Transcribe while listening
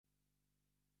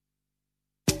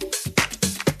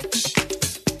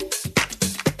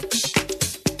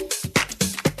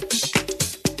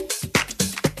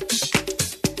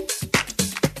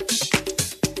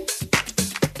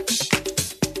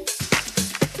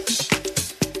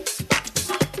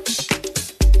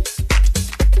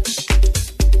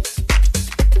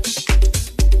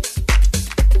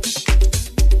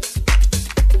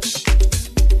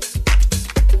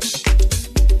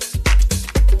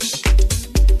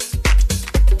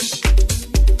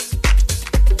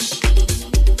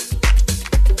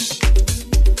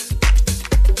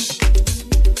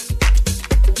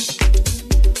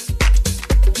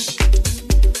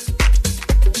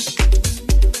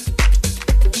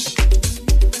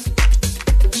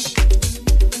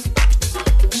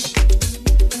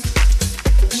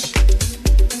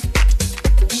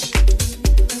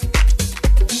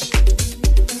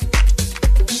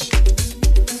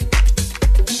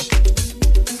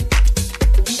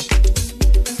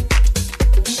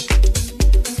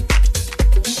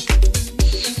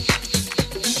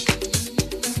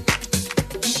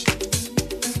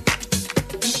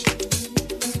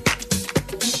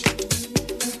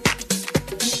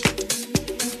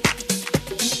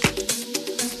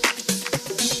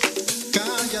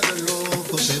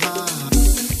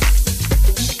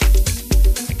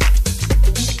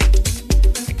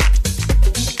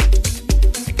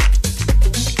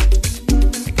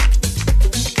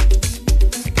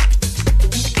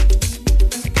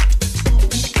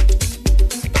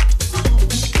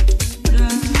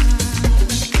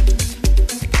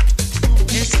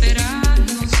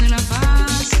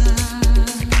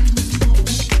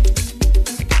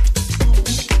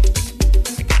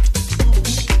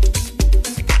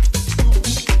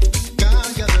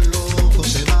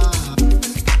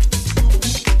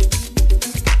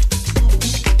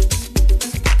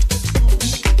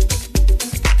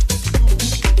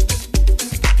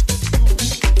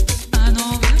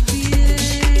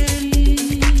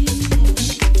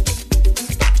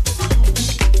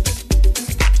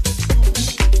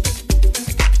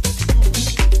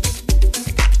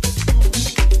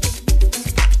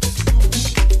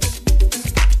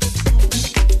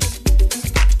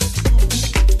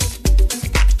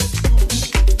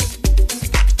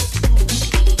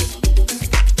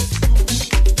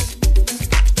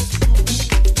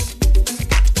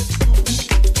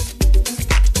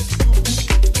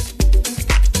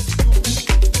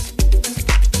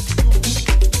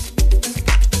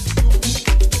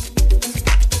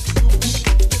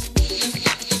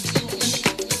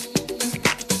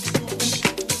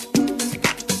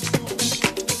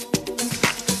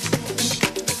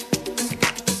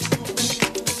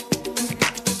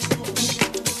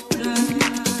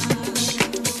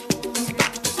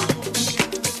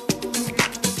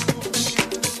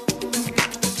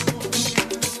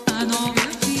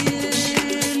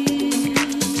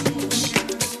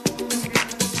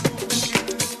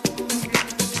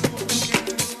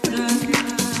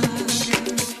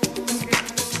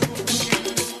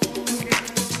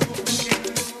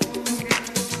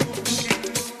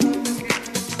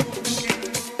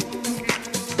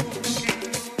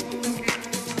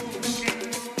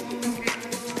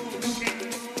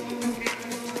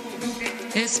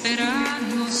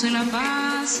se la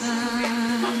pasa.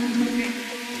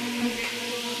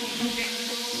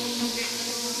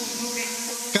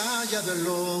 Callado el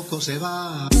loco se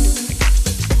va.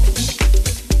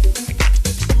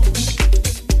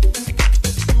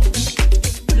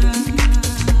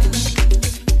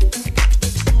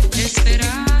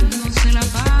 Esperando se la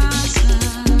pasa.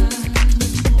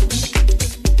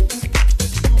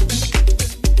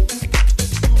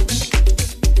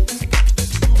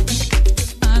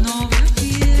 A novia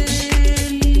fiel.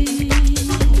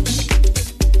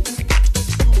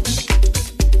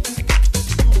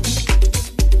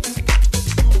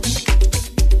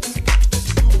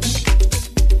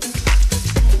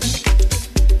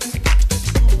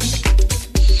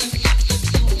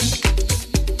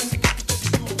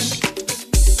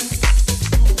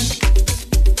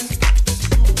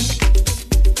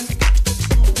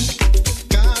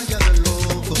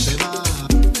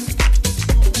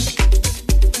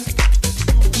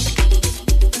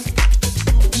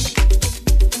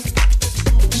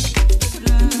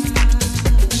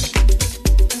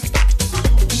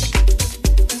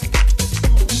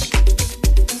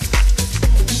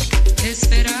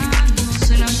 Esperando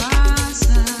se la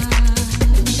pasa.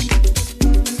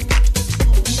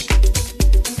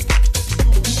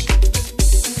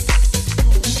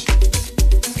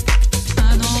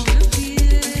 A novia fiel.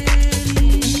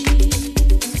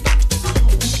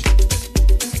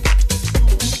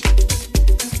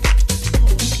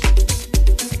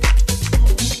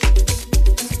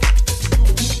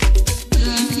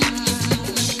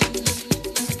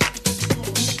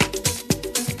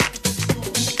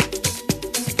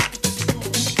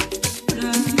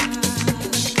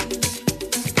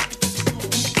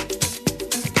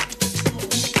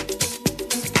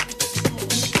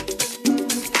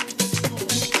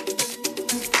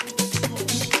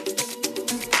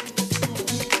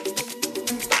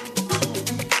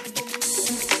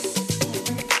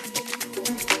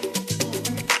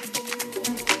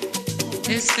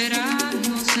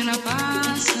 Esperando se la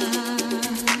pasa.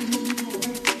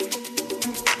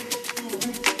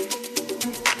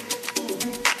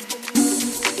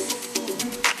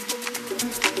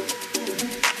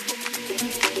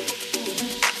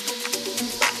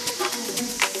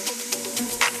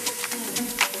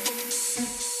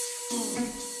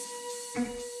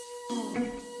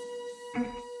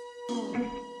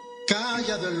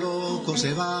 Callado el loco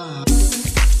se va.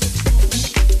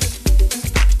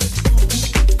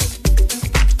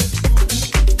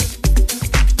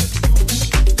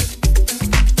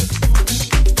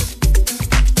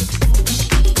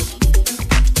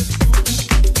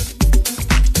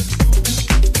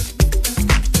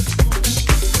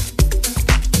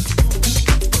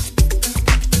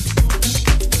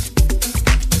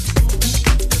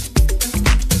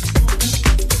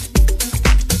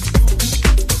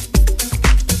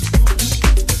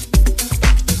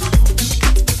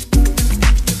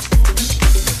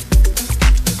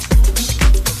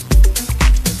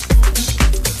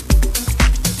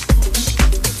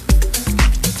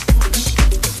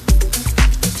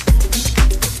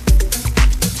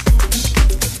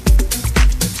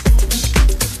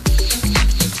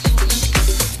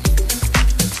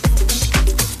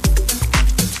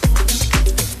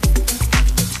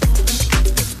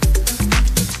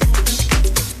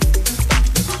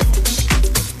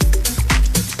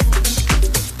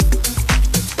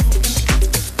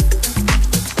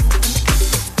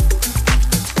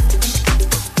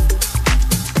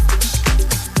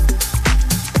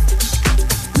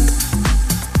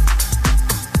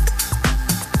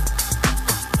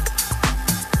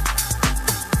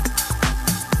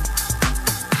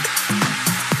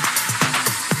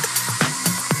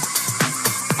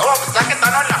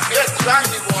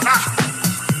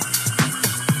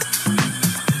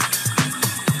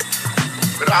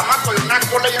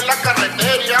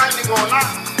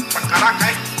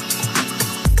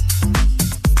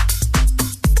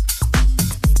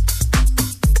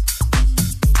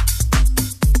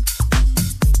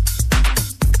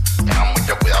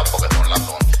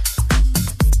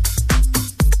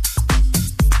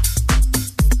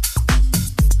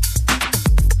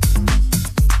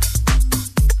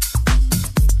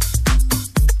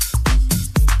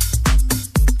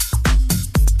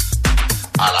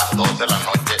 A las 2 de la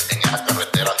noche en esa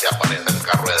carretera se aparece el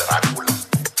carro de Drácula.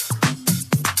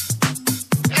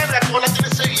 El Drácula tiene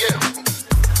ese viejo.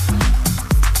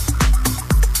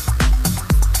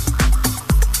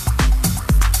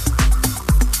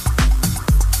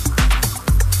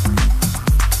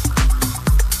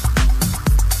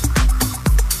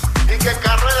 Y que el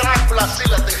carro de Drácula sí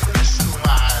la tiene su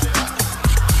madre.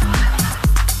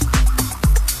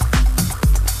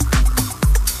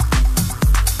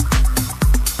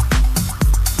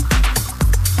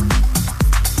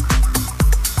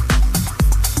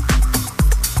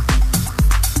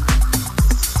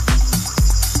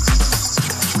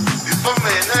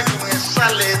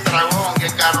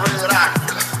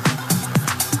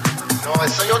 No,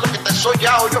 ese yo lo que te soy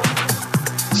ya, yo.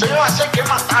 Ese yo hace que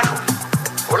matarlo.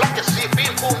 Hola que sí,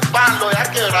 pim pum pam, lo deja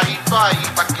quebradito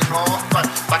ahí, para que no,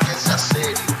 para que sea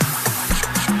serio.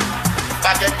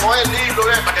 Para que coge el hilo,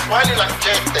 para que coge el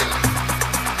lanchete.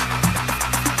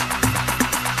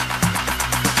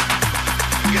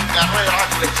 Y el carro de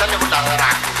Drácula, échale la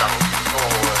Drácula, no,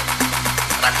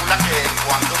 Drácula que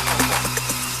cuando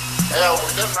no,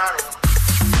 usted es raro.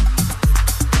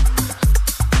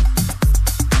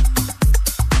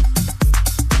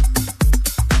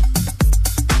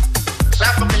 O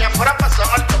sea, porque ya fuera pasado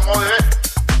un automóvil,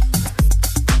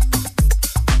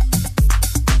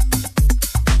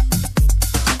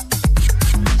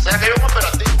 o sea, que hay un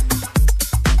operativo.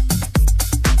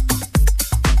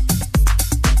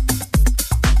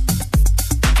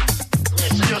 Y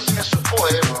eso yo sí me supo,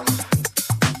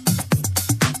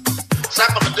 O sea,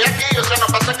 cuando estoy aquí, o sea, no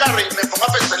pasa carro y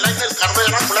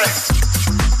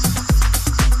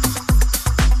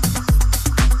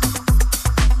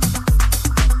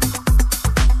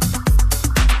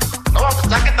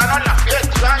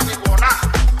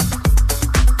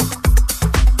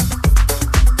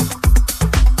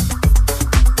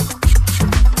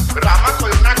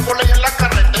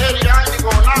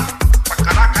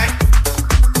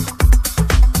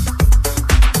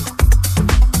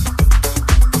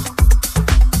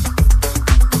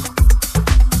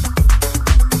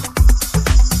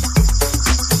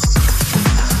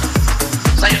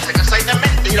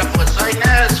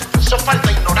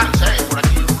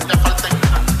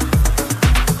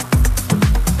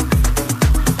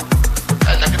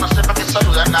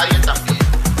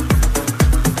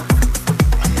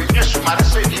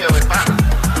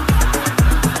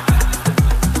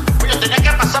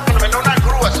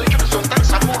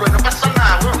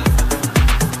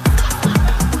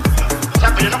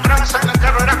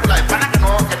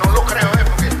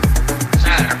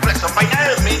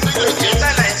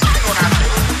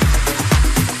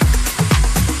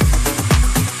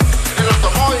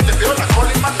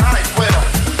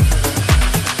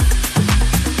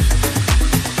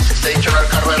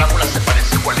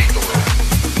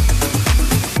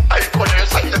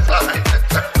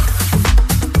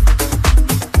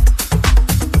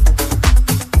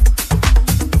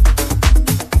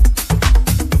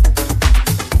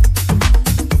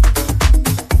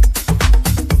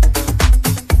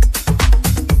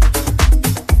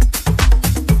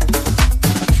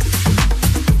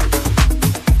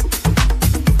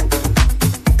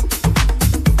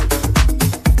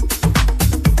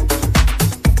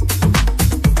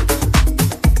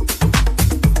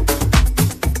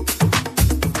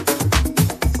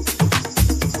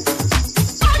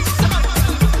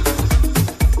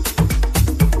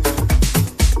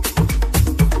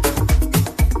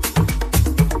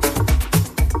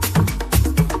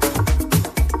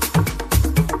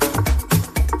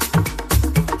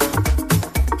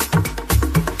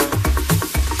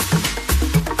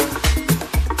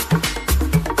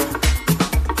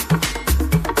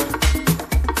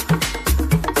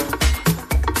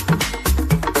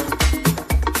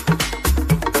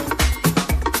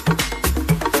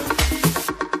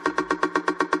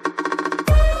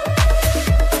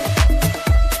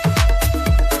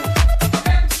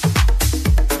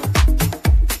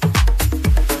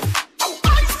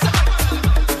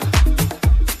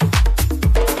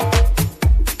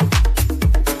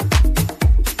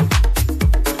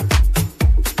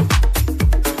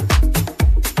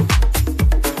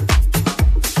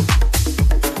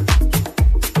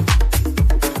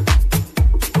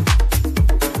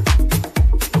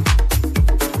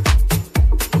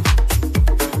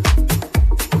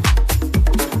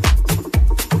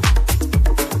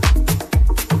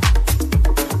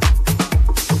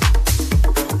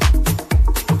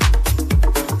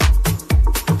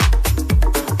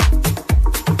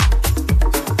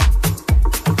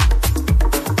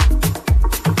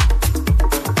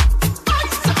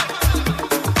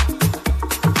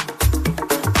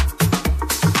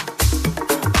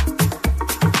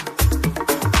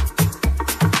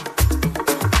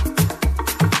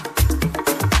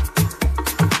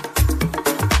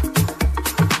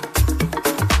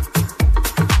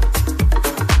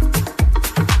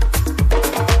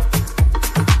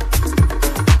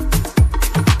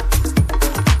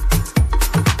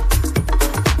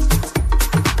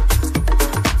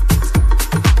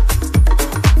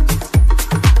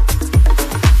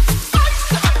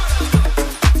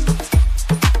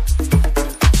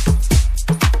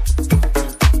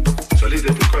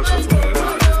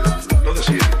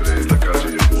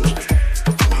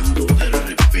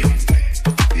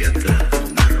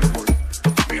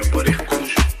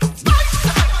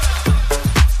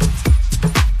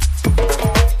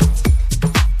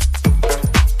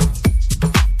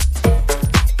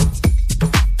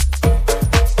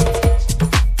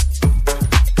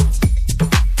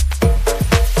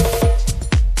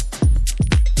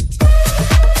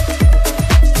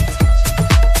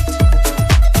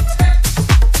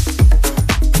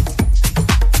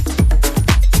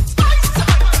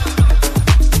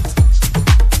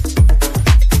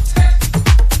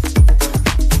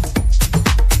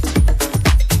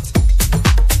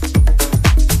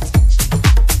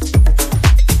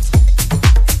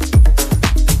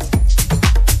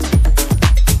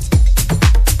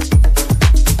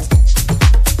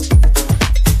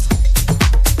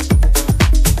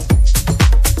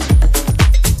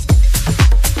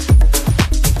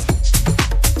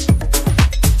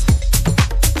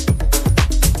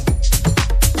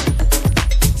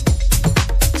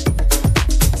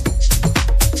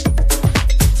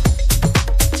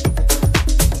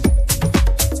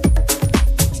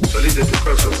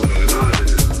casa por ordenar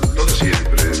lo de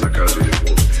siempre en la calle y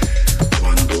el bosque.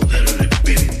 Cuando de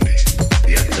repente,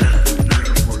 de atrás de un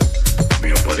árbol,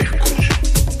 me aparezco yo.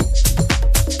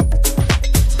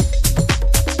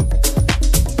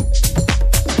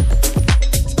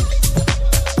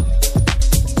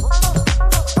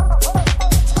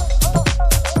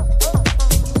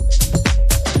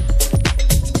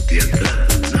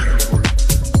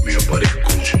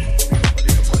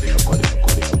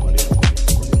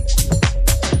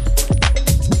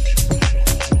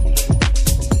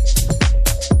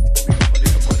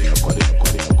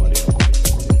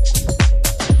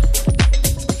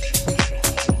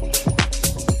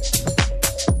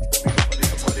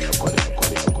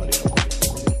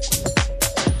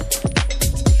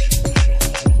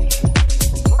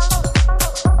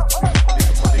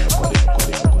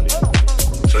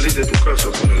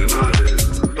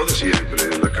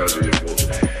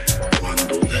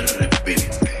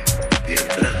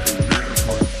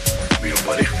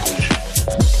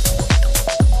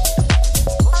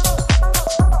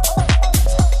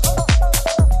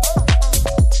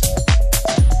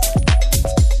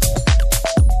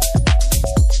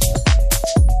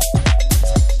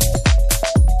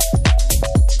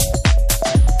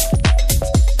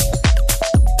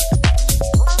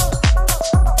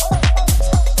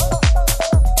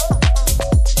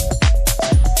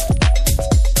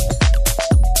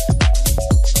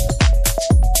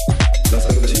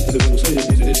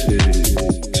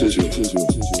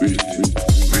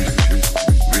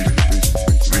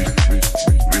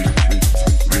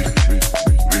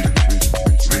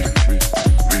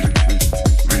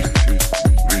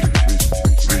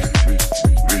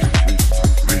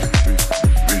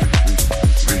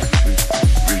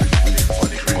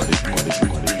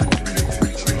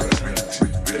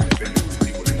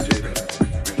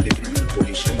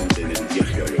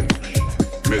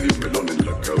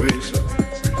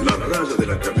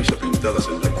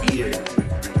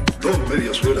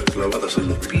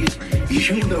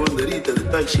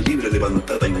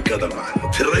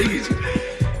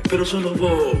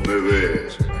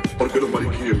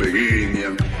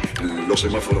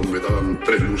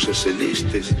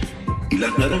 Celestes y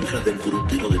las naranjas del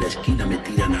frutero de la esquina me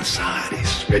tiran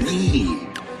azares. Vení,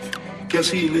 que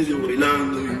así medio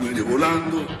bailando y medio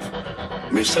volando,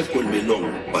 me saco el melón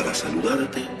para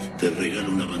saludarte, te regalo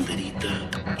una banderita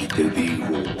y te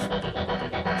digo: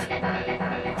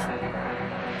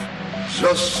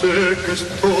 ya sé que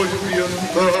estoy bien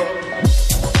dado.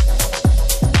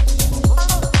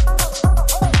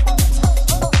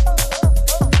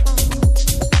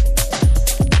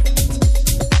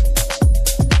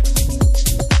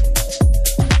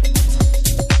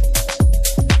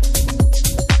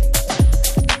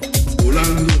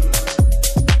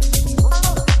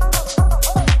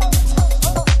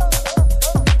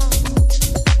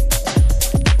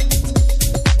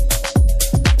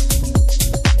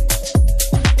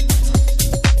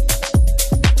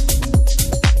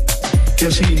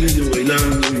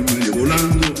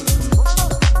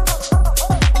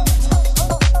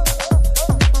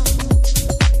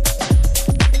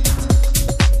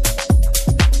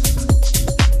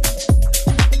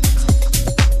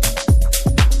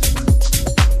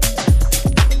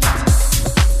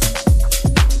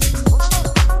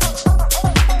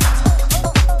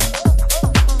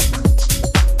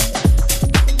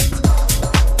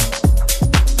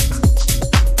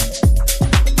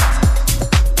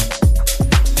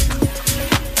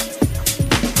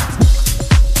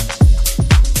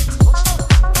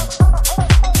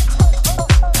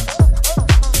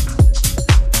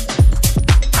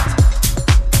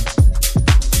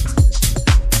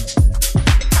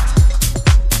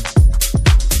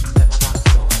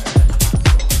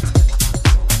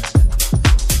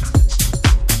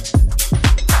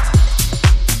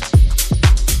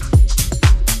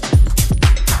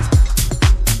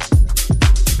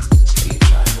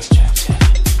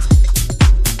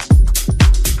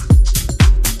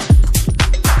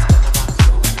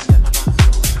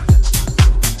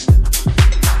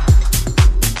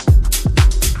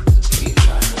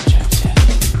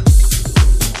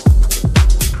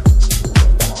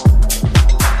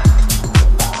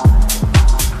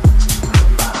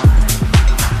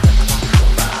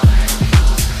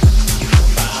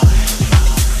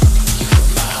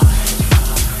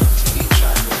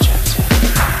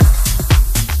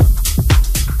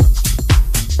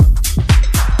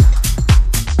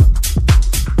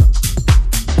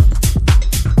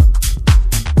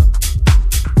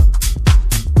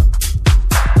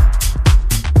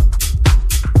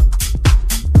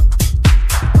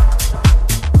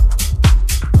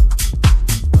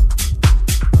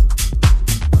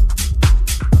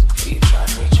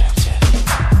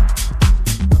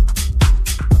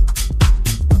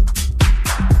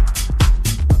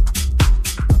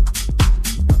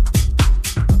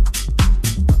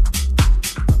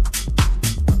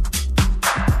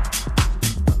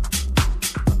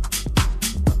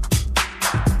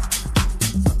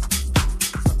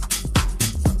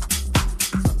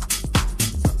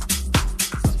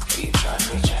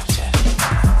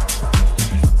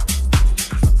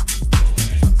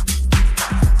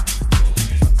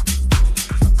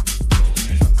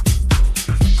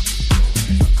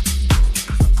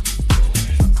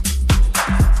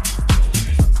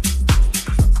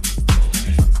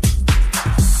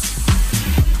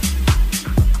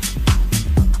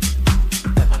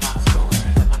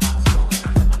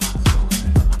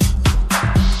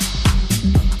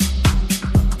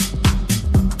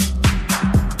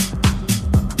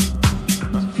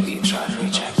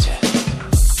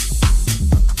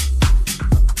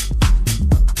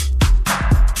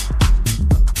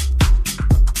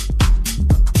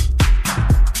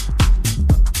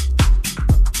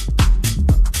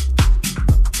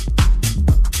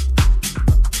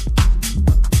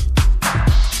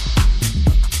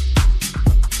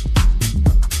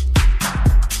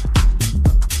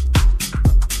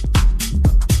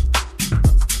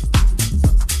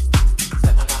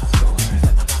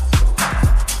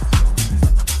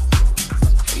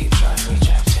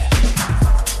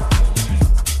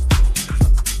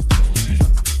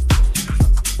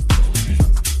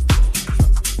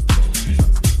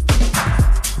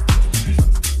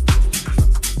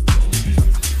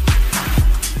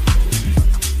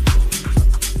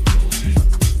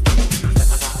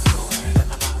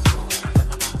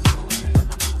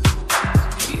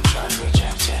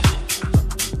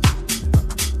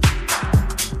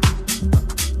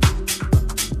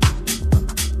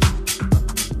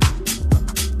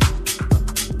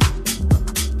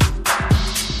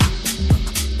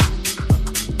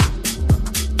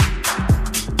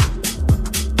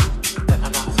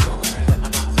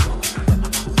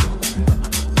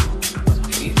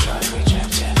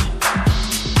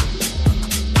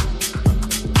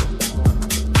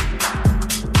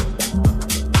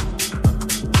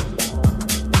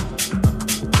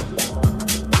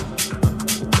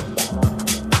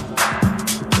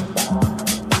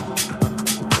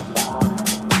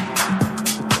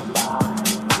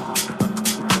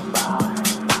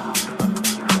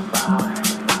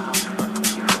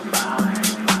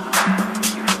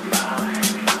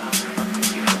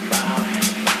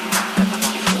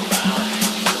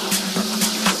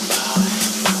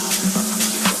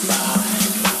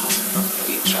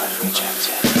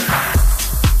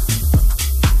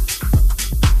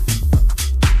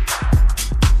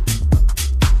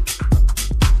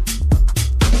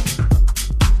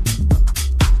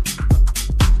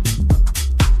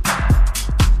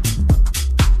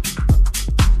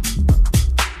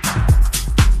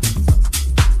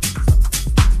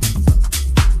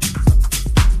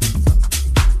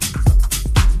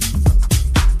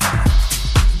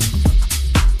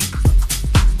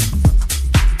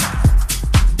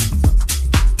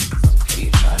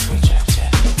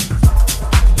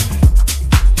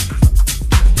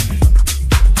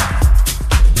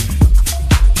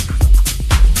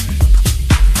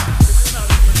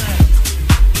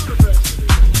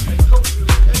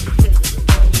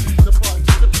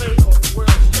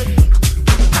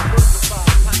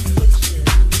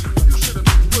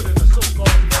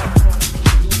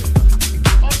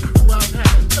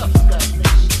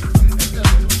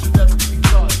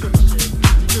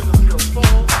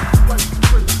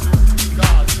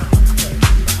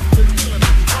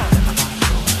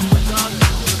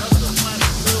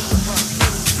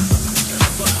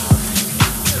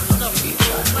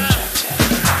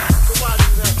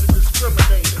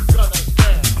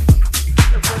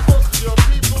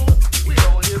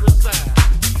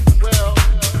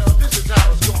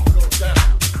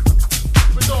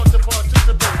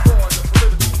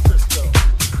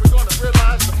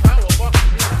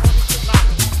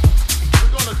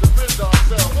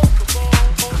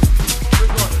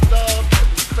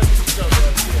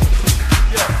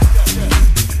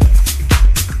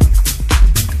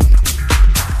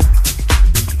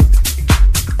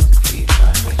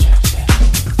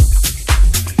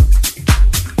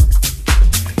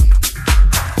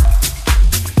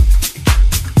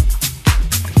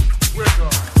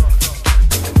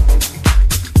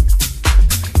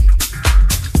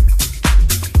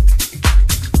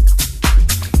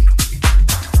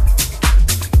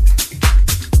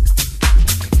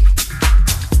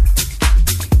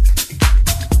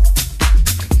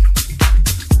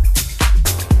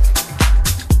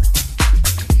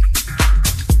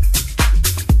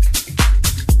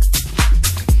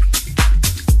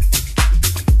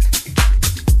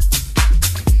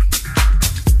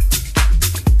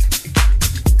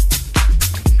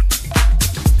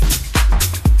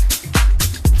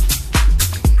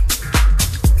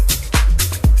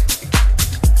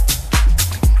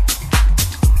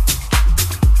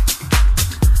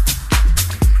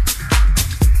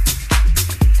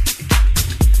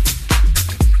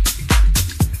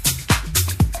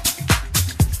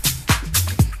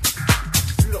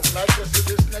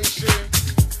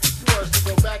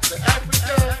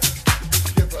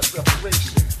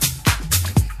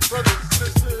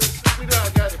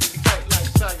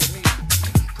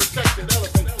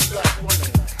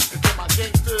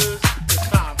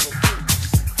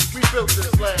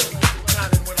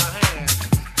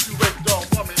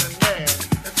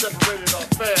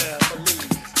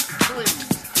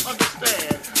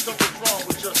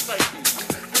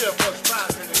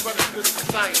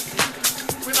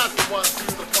 not the ones who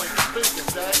the point of fingers,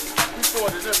 Jack. We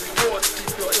fought in every war to keep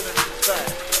your enemies back.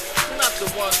 We're not the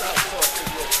ones out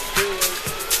talking your careers.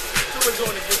 So we're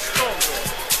going to get stronger.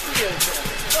 We ain't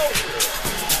going nowhere.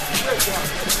 We're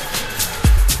going.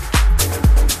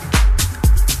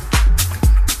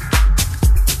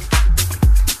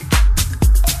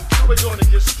 We're going to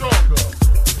get stronger.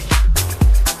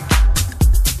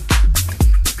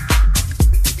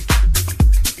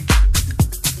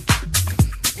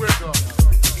 We're going.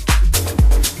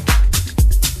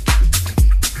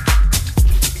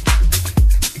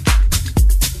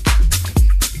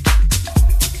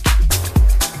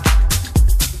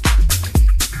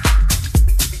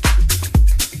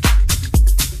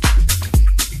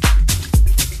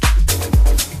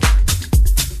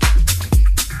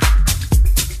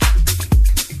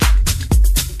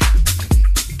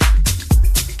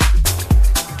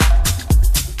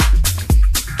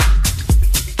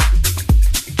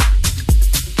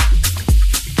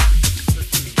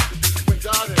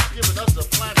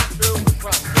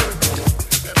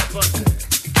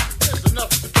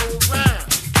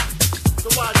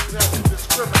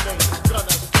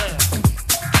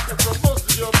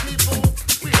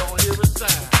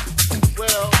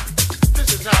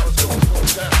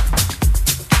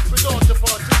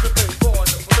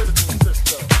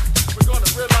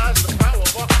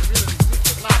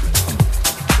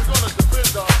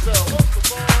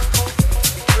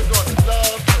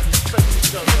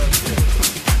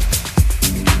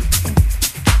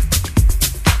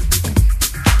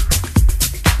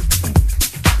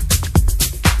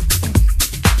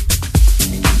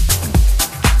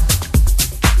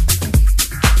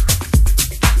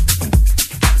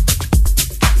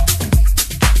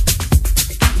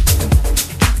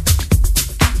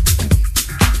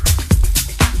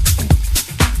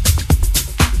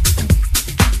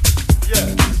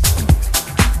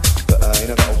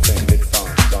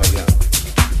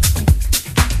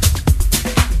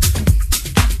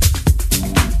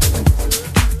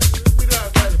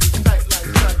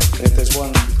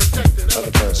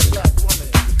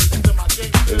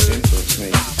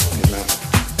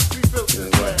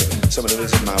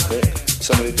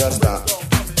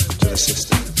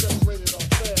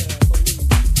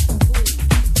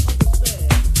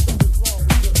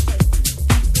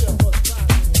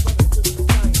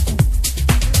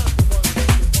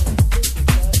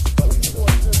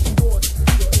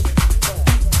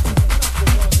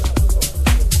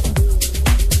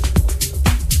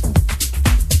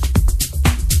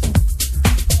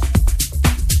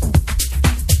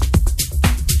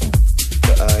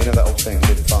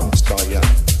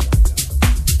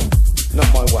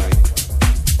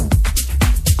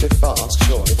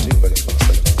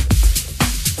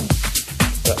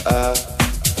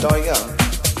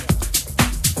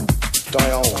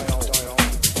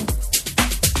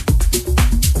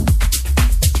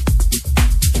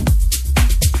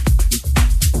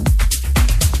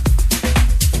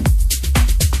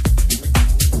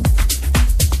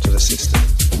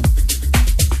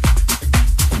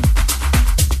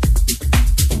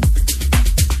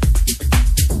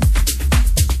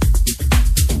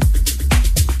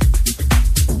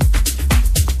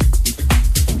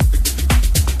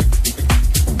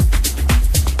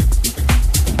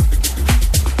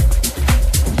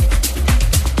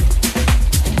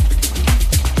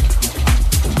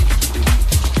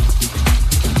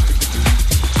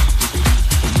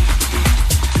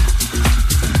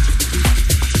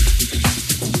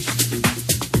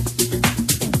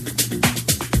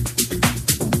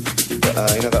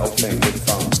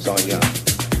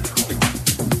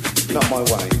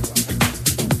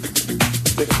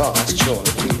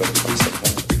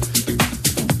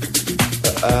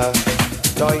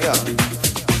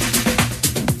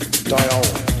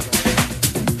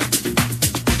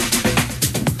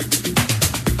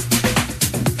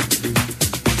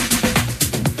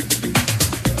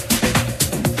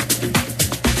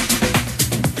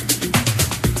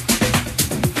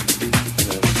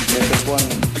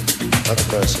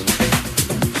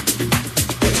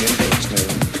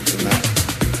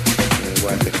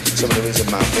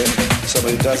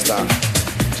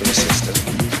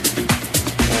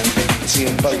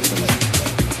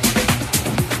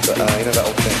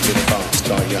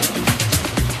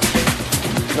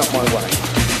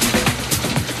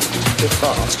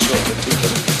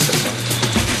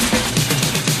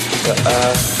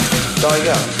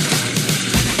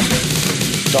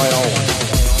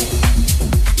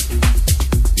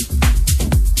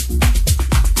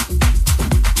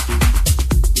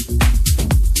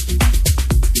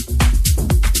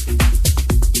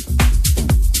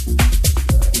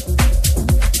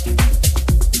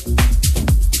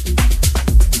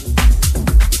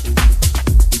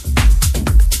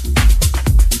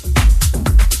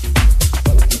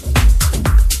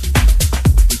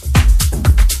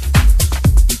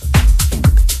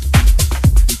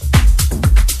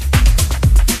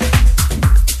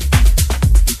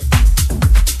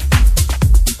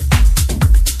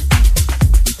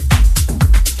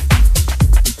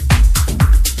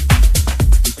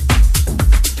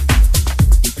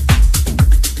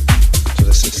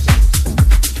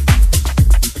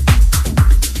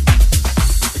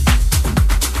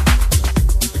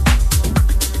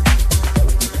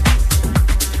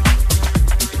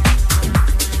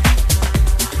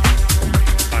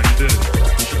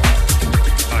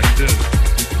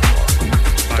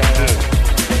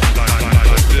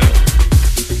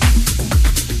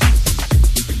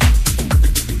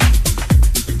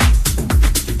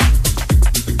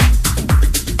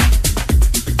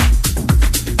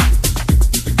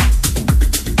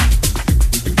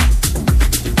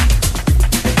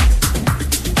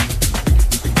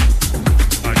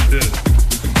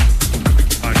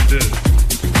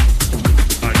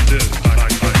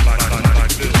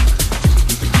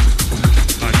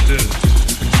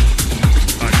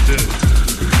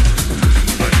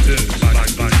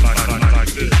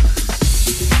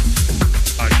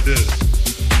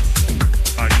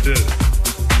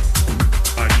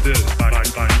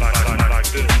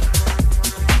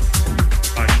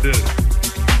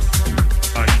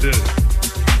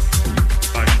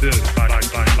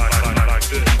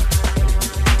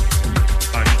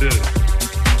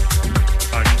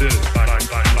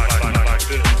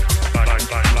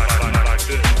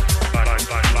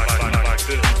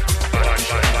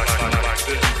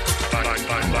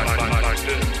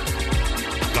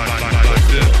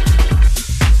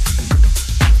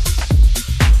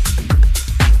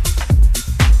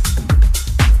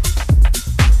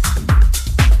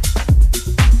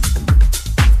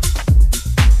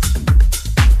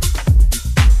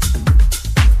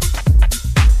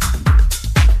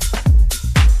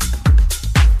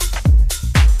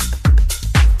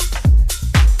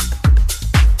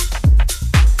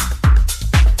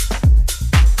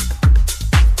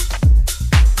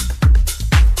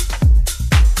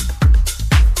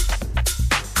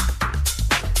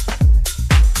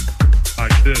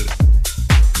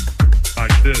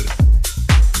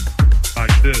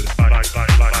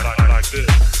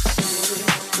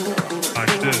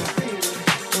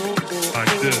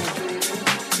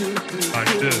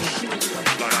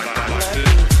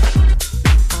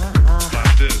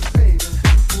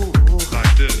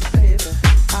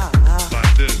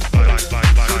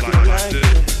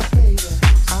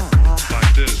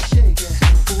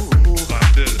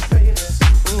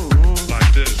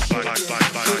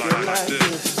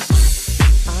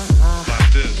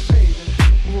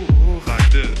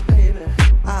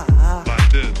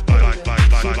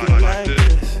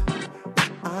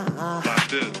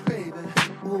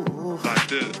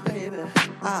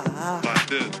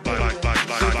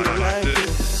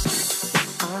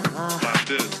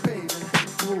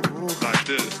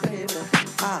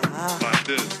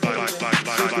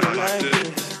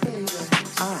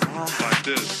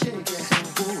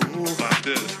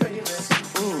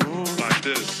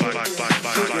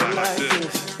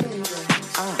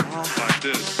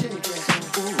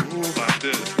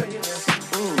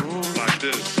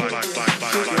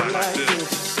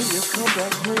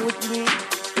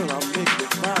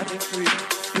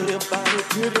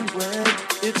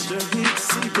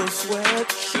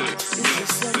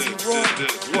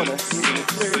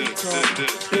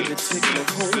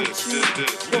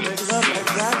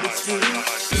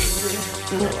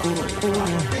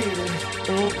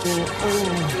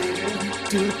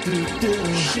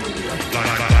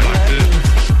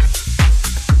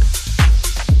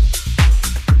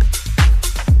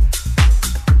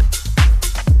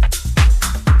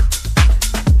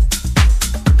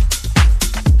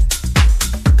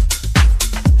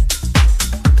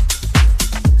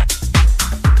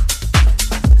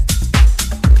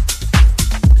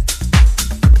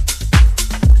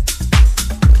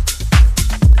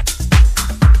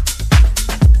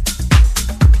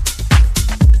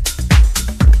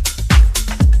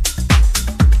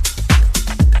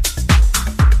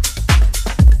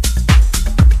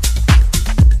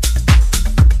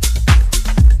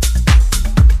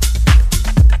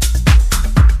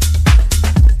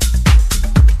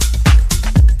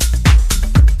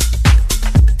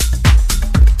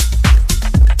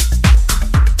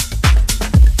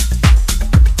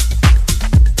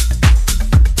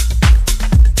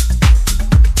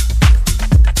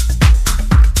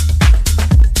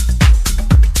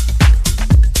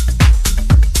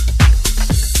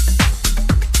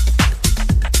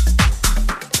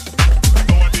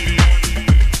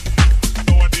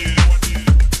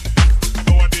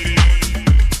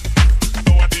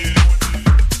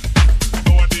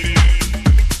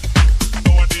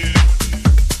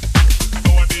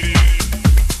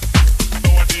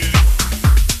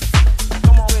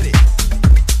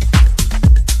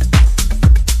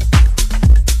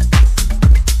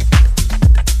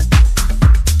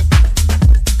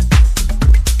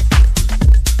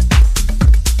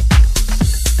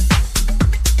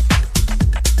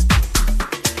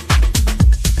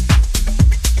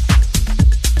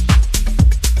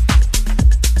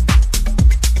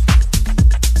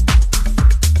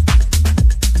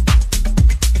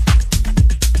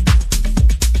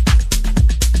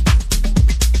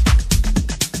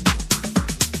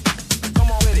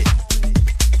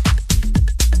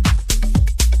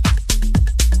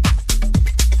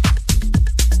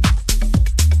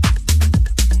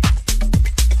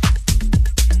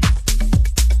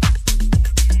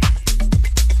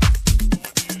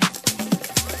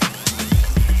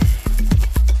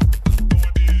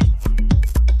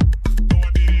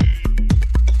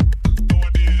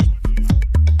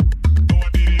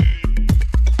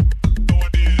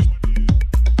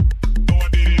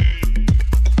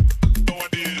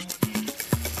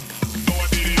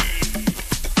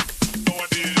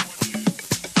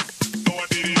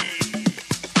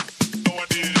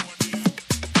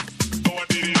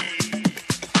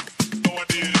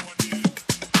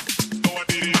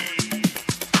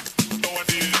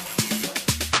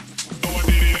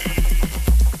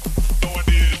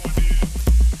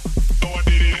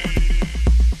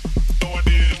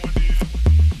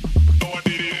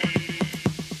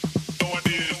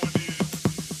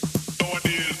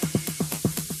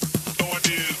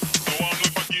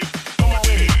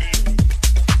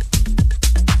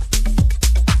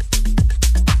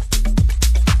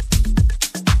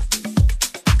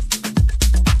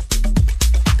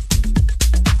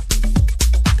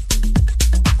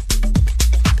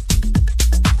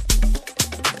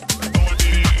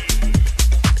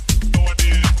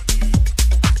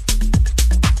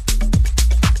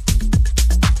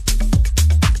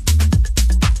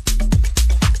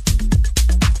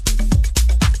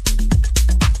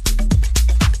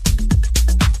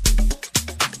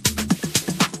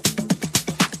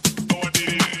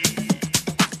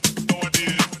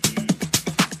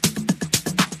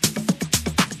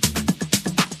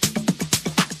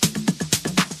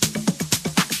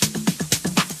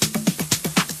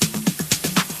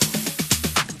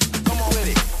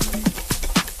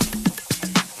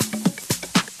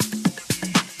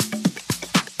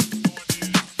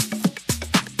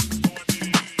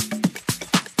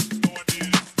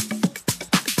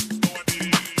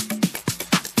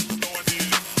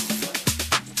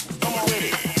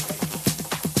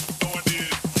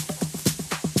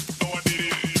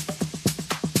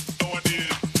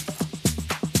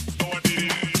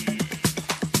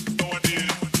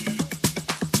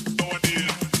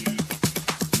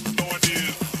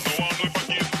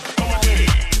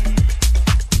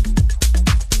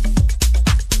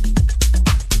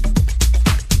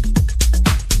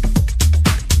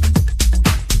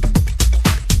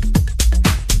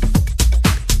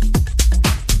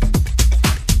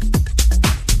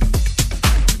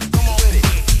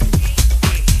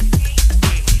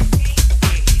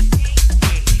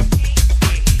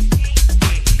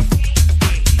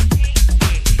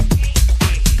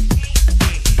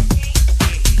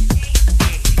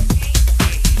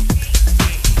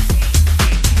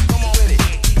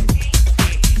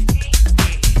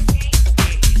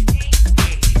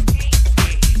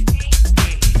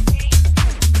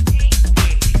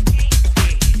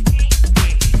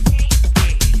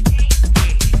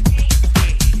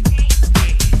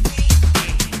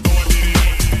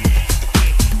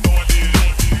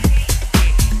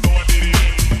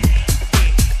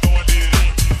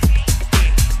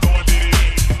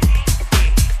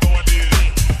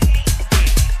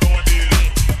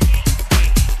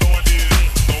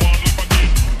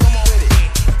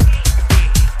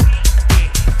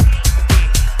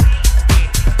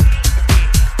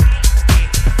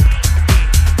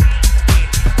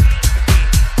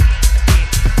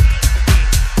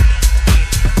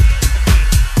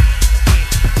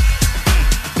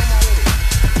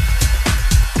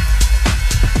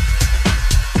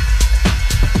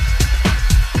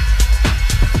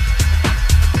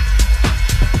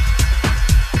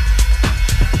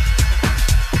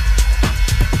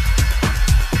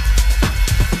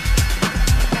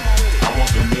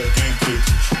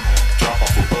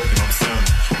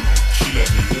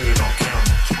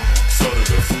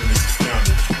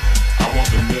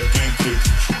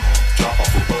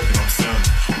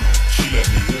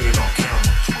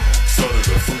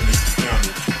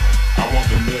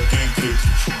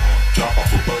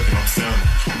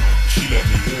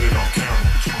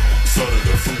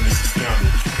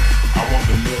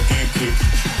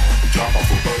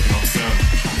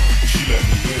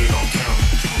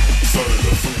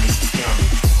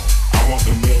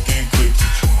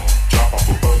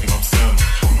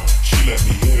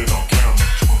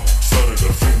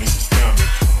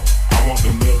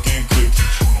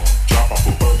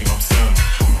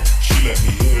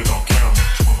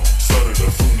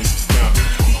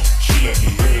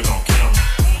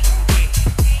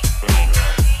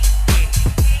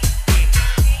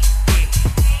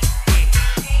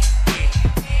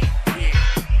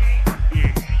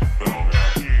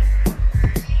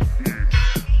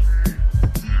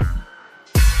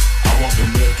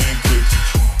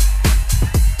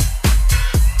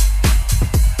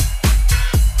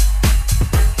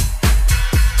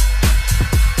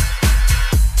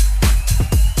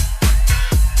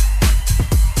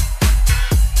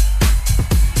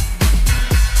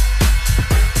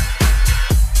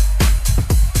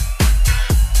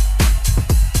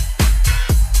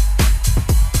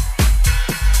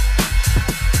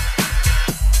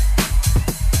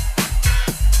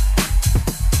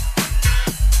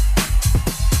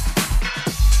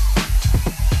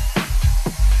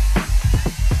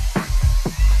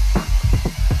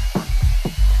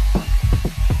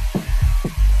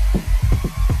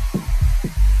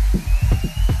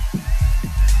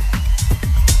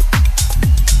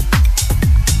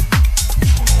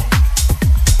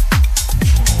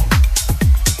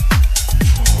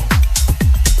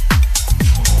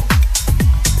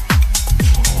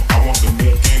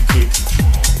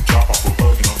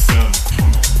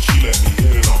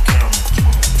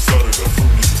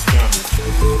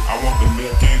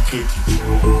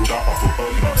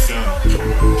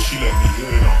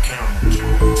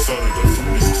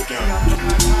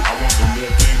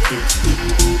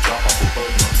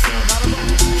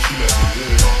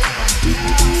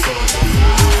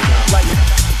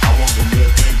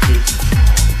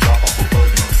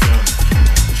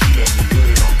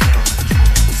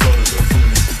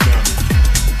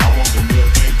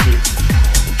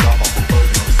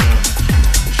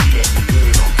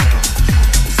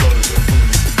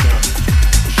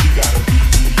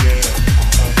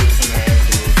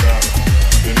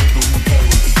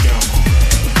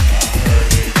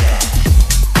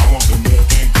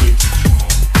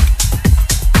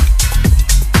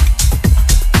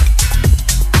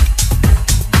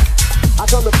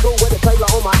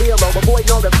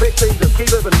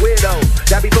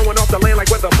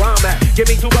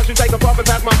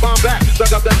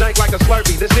 up the dank like a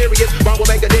Slurpee. The serious bomb will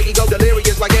make a nigga go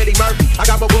delirious like Eddie Murphy. I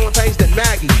got more growing pains than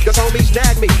Maggie, cause homies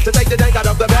snag me to take the dank out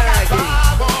of the bag.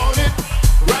 Five on it,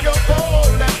 grab your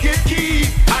phone, let's get key.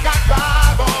 I got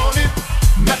five on it,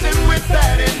 messing with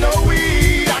that ain't no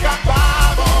weed. I got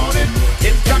five on it,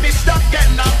 it's got me stuck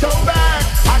and I'm toe back.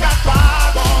 I got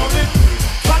five on it,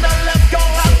 Thunder, let's go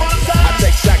have fun time. I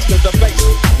take sacks to the face.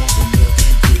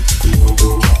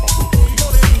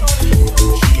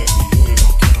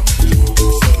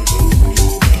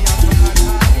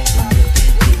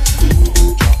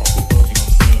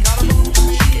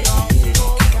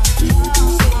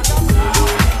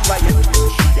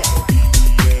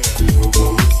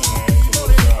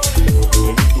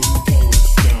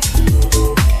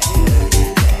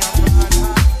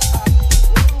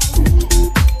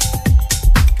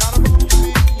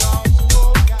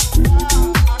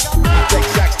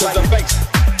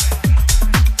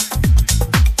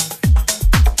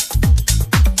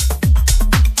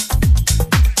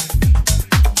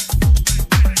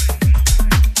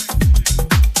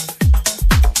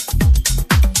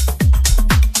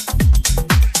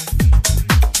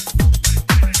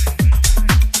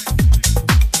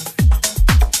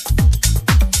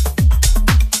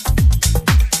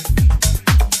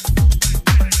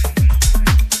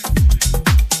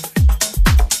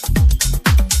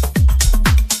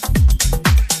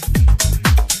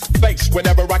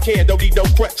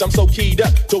 I'm so keyed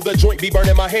up till the joint be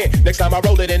burning my hand. Next time I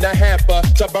roll it in a hamper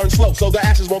to burn slow, so the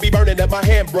ashes won't be burning at my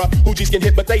hand, bruh. Hoogies can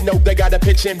hit, but they know they gotta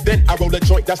pitch in. Then I roll a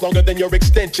joint that's longer than your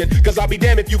extension. Cause I'll be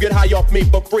damned if you get high off me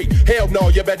for free. Hell no,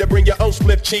 you better bring your own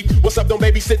spliff cheap. What's up, don't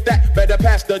babysit that. Better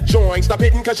pass the joint. Stop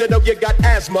hitting cause you know you got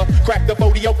asthma. Crack the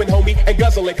 40 open, homie, and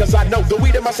guzzle it. Cause I know the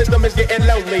weed in my system is getting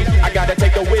lonely. I gotta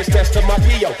take a whiz test to my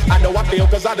P.O. I know I feel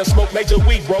cause I done smoked major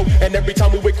weed, bro. And every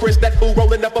time we with Chris, that fool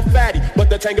rolling up a fatty.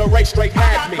 But the Tangeray straight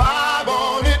had me. Five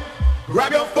on it,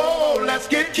 grab your phone, let's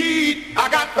get keyed. I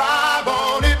got five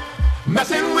on it,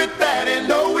 messing with that ain't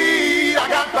no weed. I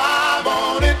got five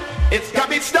on it, it's got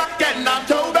me stuck and I'm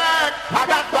toe back. I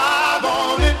got five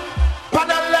on it,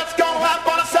 partner, let's go have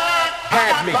fun a sack. I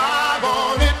got five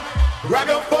on it, grab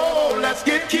your phone, let's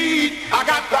get keyed. I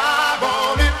got five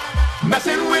on it,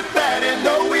 messing with that ain't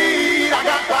no weed. I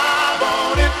got five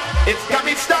on it, it's got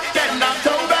me stuck and I'm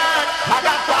toe back. I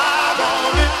got five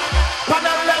on it,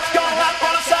 partner, let's go have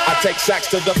fun a sack. I take sacks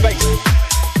to the face.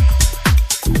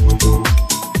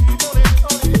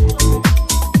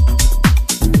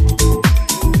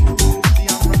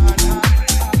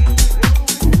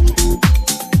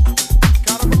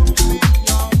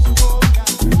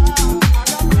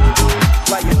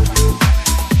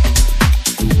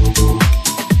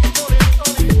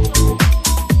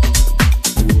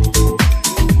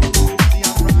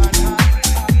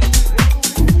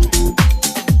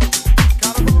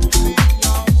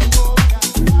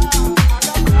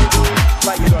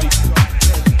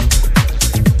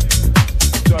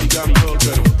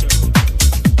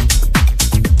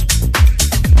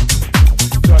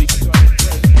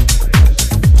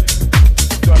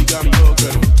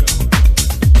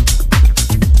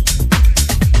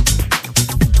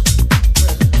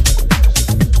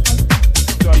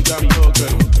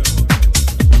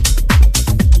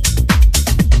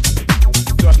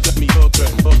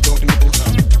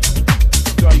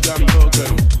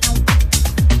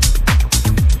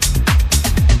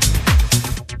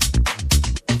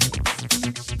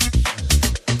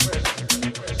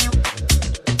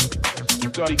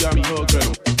 Shawty got me hooked on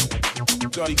him.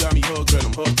 Shawty got me hooked on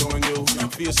him. Hooked on you.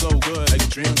 Feel so good, like a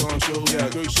dream come true. Yeah,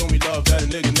 girl, you show me love that a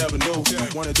nigga never knew.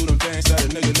 Wanna do them things that a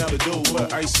nigga never do.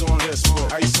 But ice on this,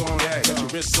 ice on that. Got your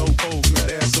wrist so cold, got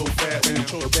that ass so fat. And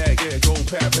control the bag, yeah, go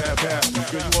pat, pat, pat.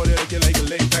 Girl, you order to get like a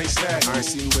late night snack. I ain't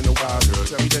seen you in a while, girl.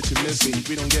 Tell me that you miss me.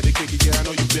 We don't get to kick it, yeah, I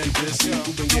know you been busy.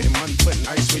 You been getting money, putting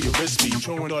ice where your wrist be.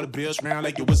 Throwing all the bills round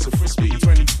like it was a frisbee.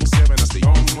 24/7, I stay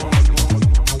on.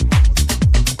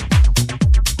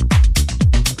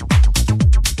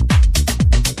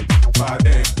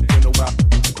 Damn, you know why?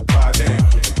 Damn.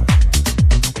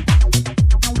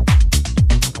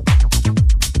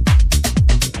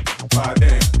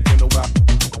 Damn, you know why?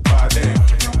 Damn.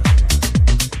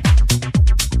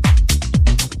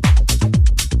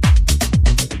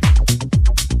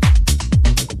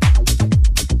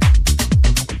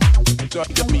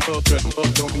 Shawty got me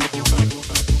hooked on me.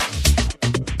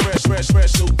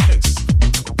 Fresh, new kicks.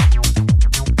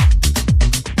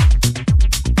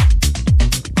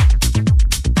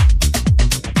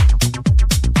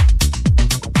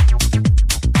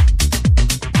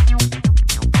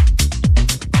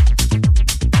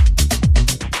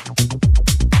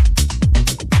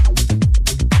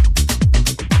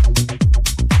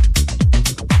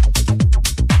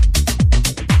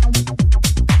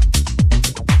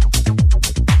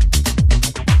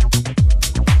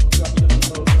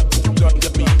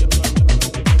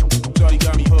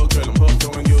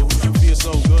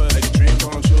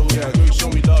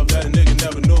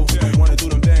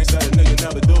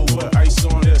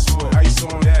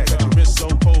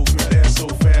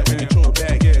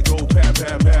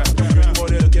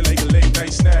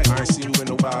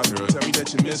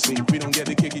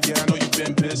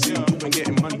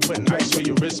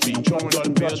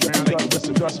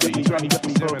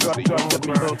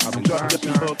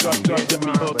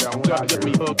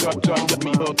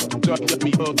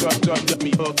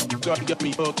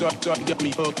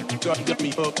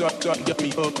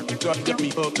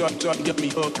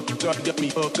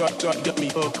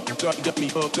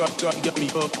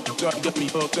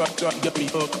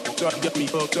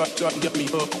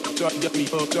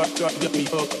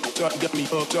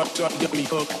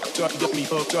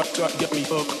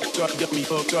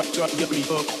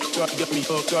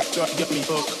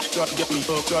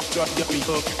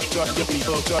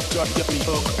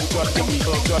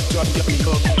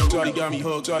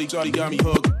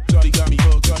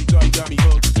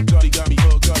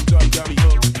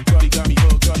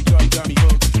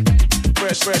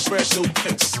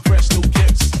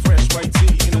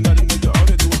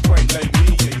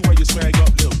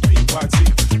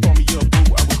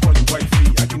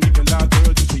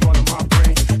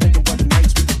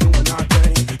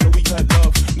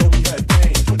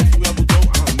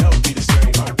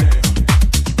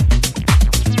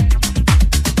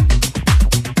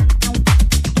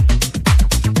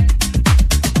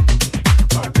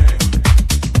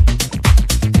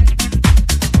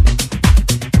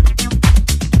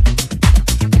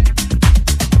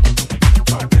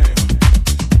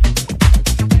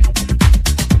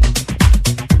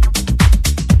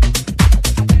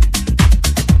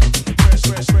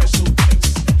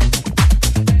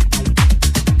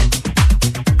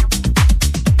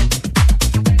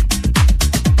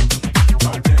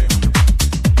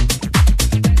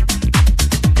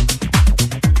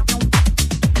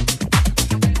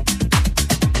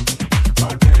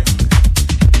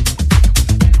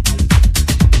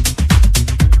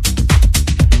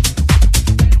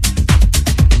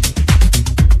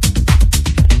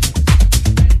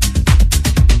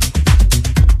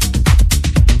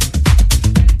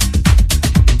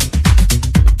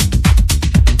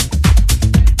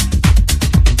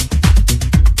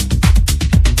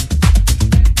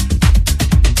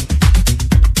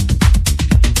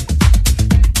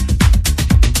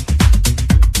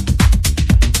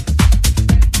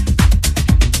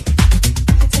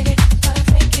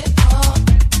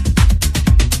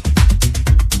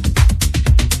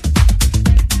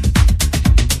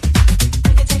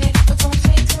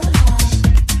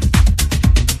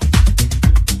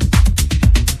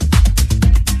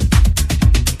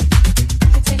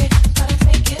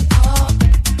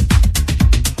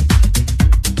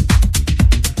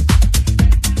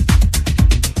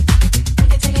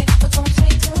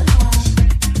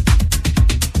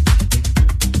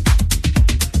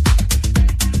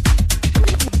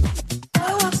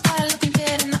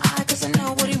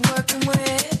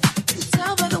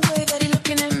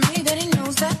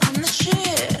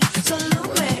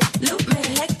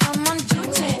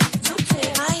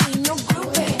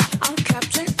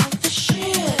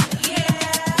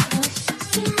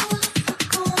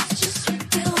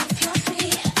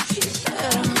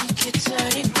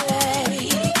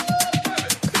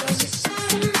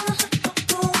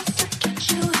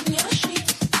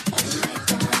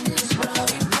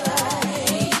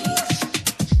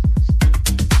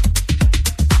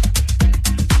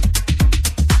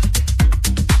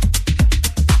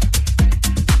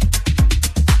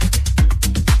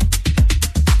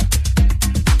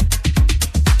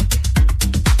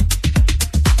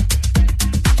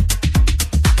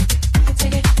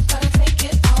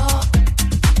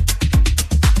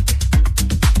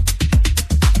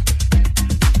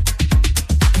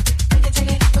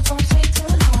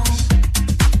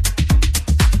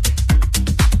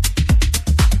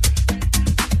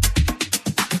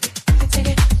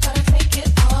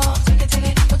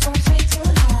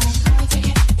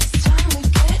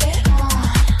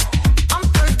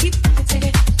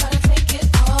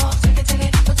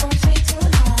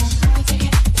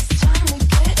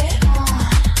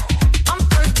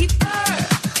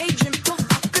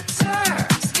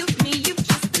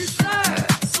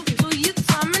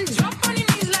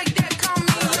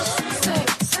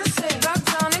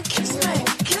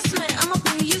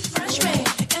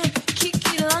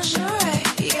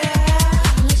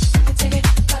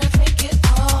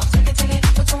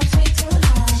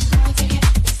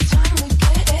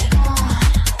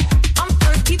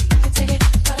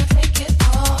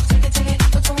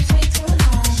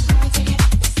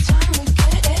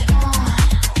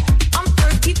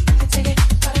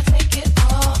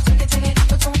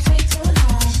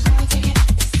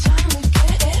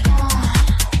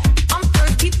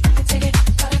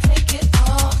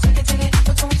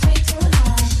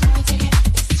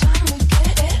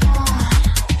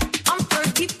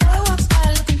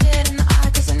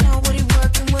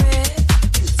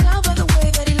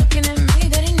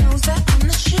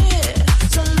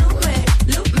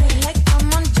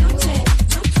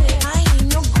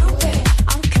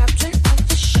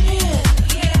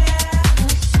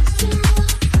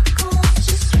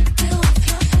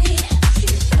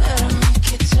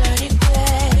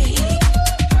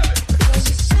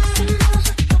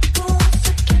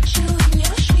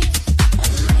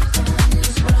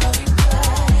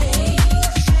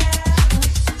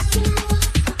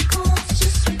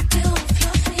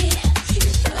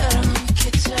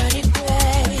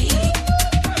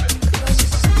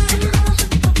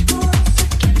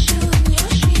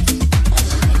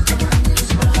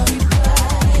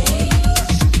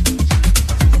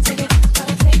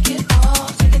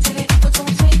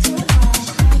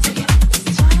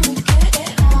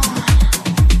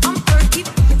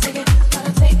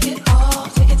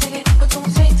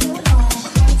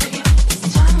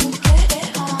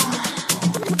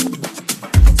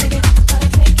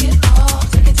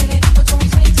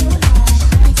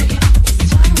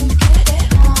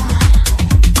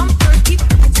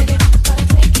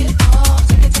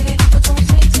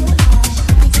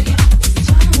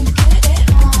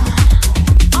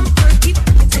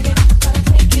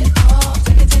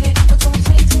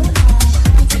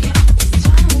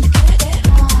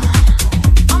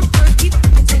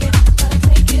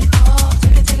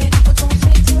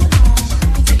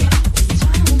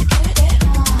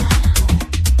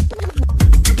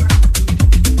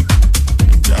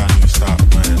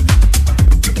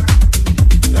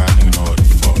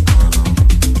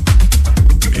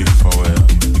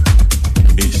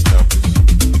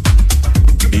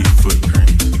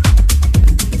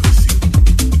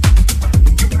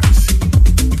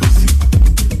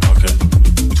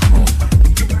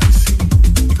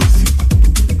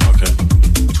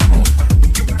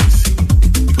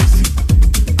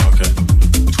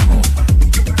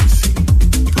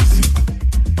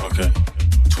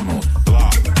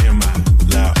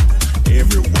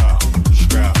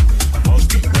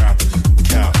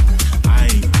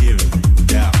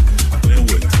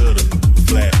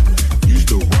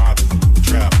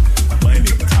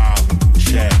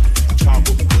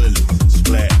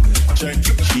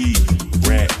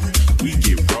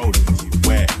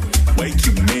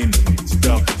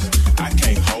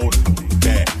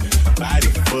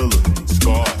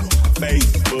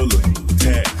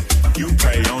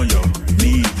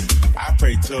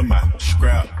 to my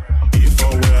scrap. Get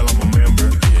full well, I'm a member.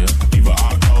 Leave a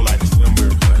hot cold like December.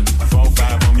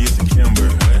 4-5 on me, it's a Kimber.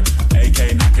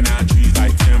 AK knocking out trees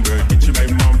like timber. Get your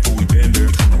baby mom before we bend her.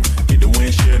 Get the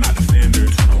windshield, not the fender.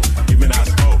 Giving out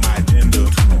smoke, my agenda.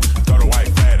 Throw the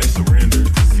white flag, they surrender.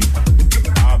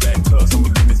 All black tucks, I'm a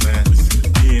business man.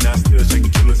 Yeah, and I still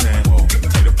shaking killer's hand.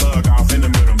 Take the plug off in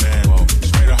the middle, man.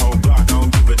 Spray the whole block, I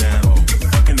don't give a damn.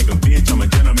 Fucking nigga, bitch, I'm a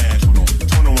gentleman.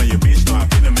 21, your bitch, know I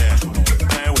been a man.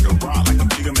 Playing with the rock like I'm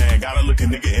bigger, man. Gotta look a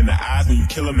nigga in the eyes when you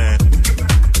kill a man.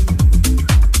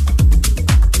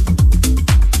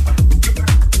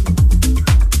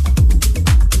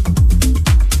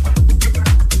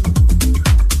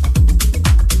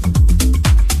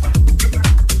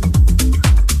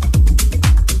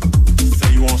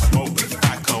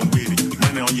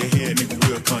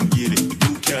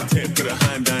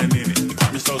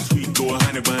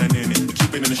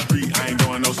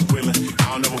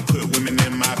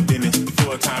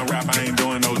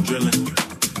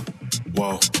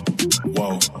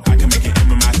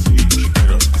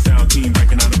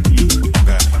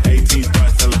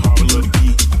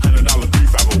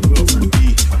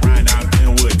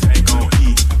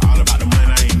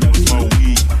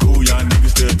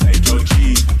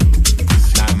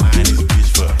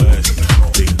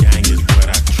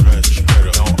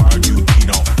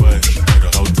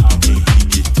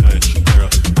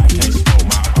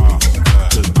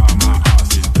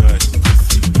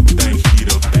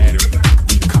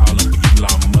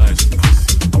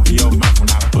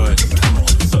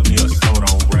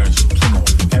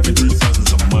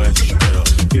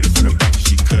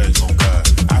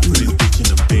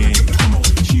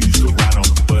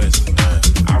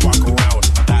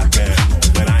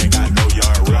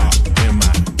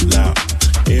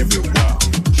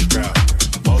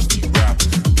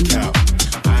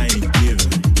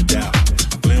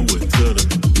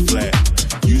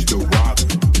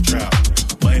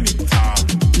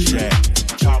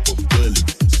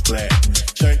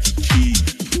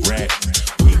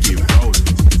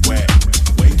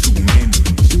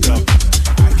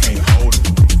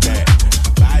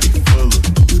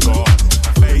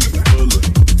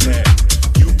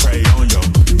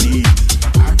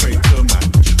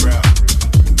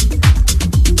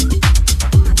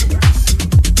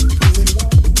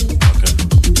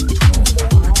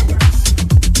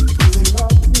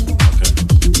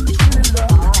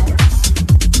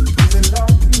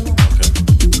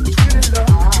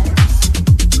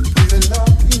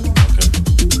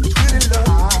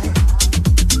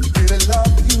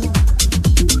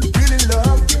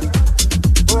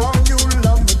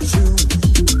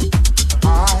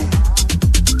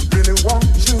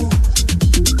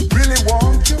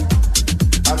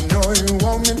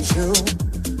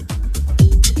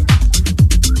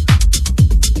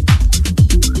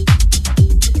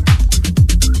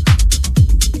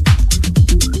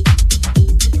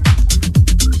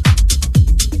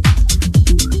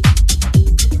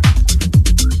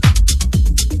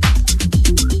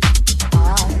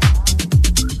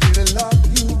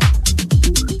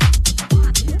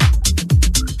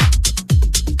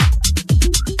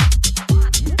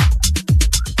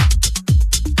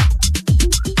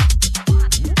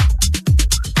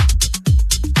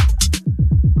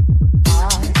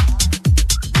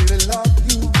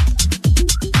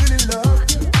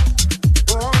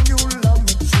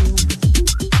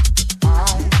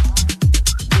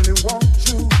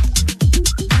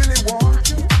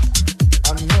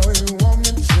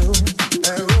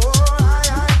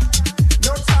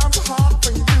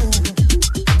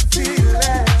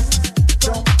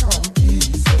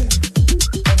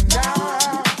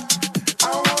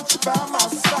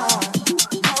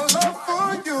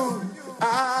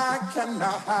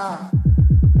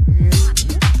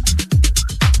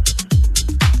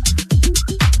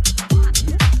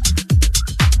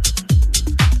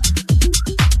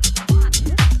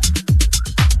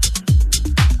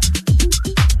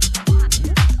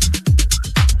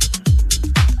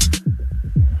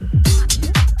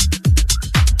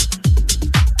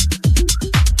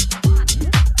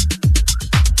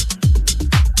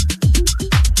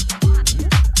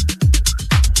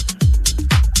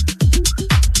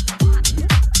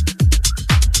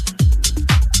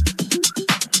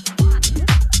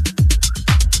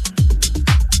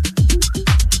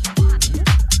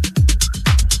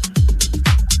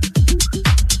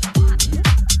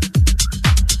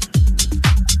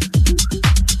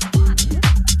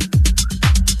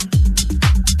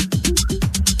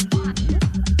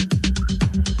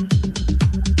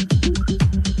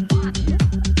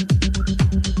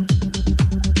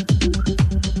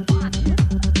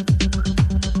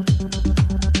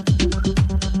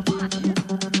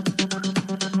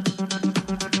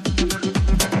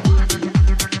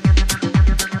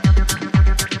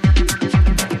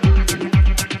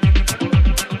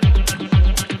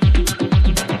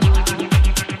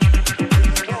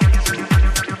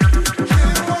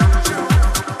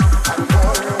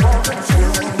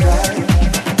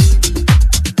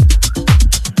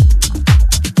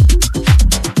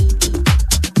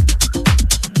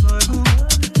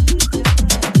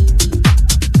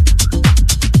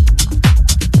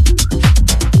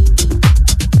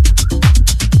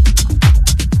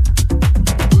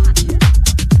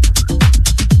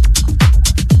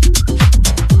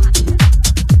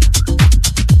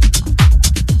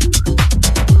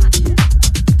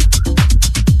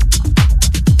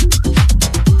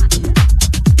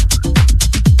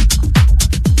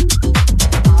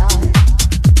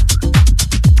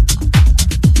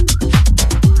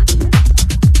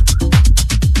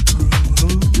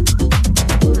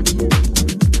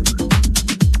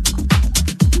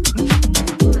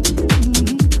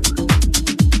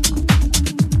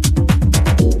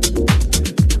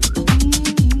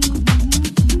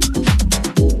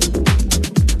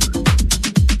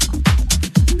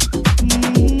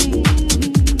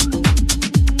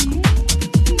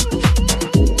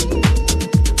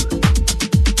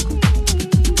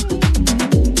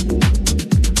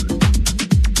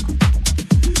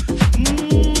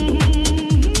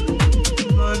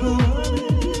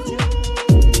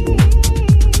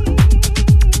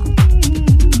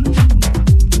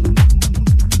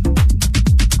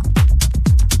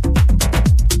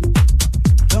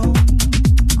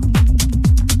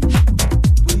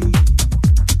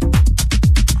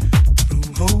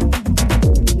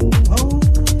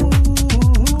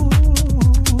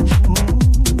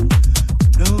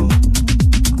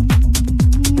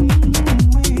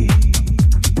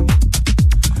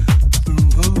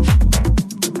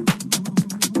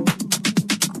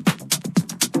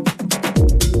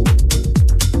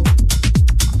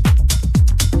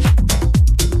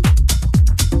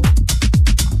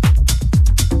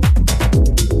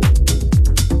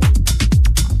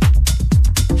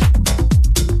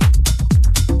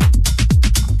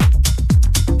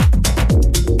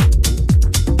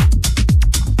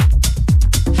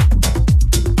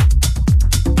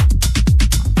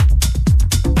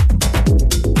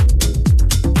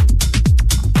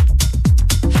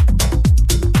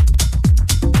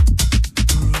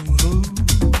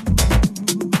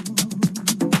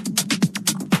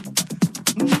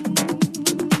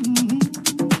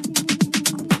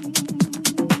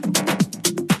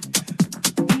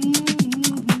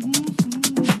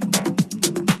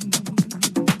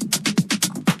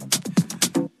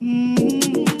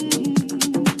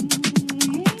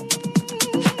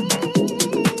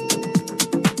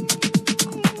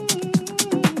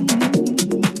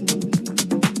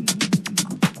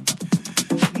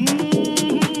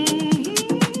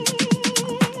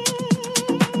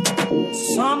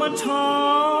 summertime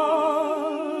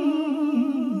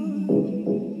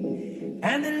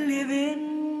and the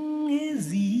living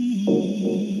is easy.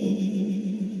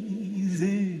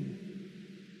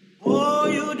 Oh,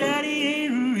 your daddy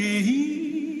ain't rich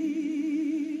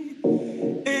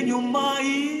and your ma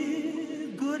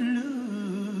is good looking.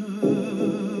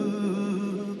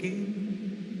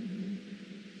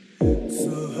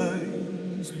 So,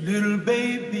 hush, little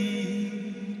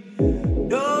baby,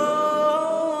 don't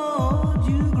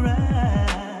you cry.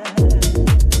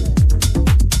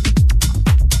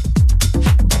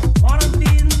 One of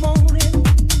these mornings,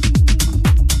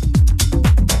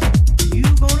 you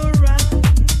gonna rise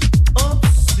up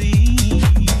singing.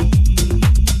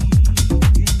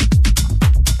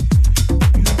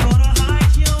 You gonna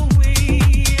hide your way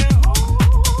home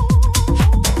to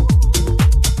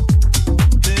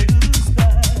the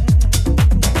sky.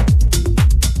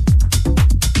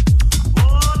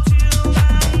 Oh, till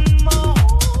that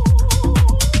morning,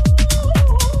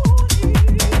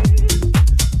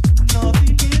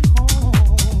 nothing can harm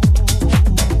me.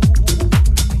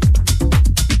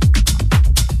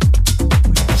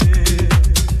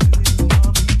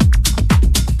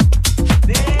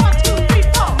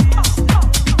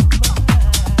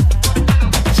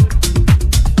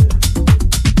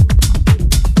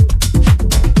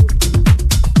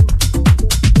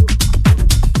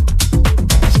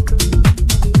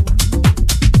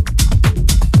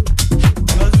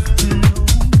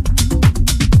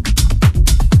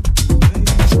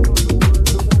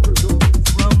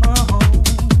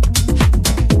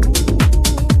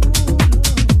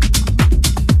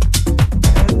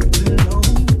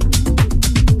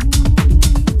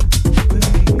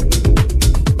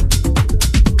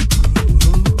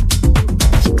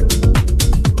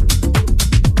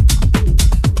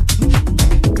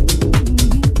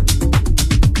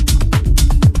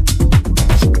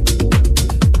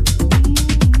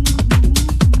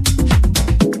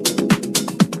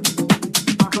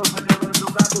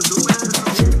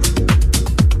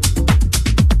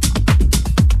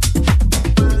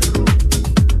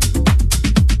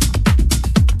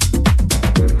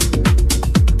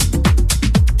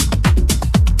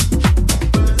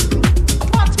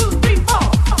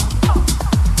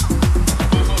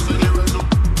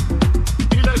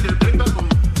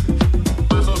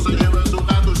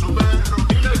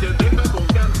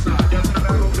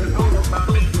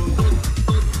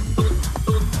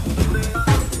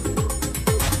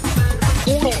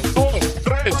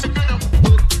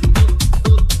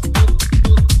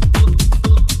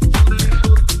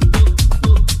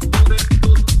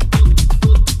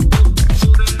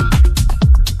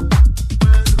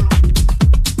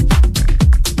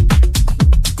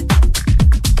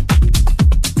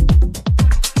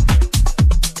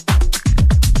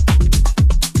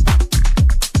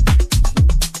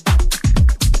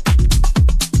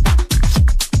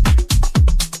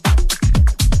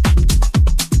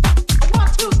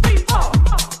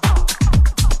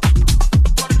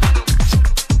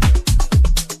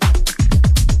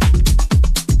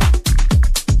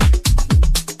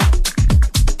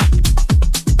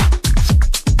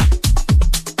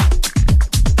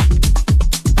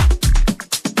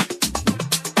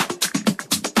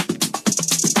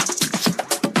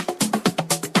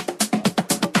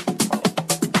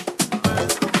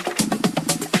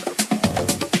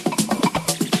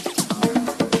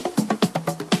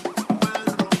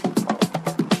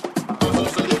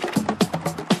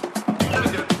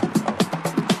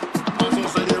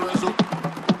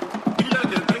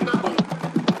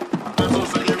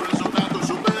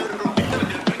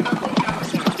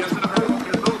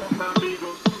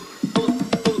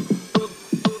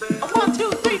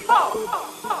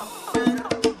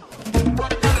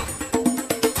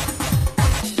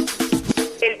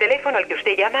 El teléfono al que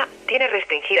usted llama tiene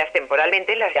restringidas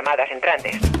temporalmente las llamadas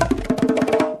entrantes.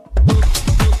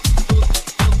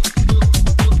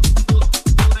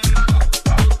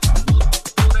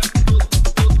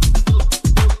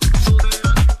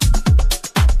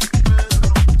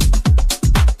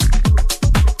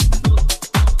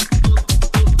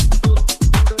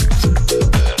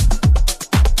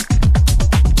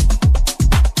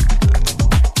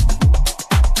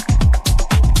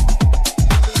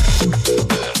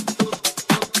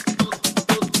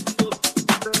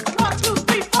 One, two,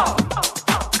 three, four.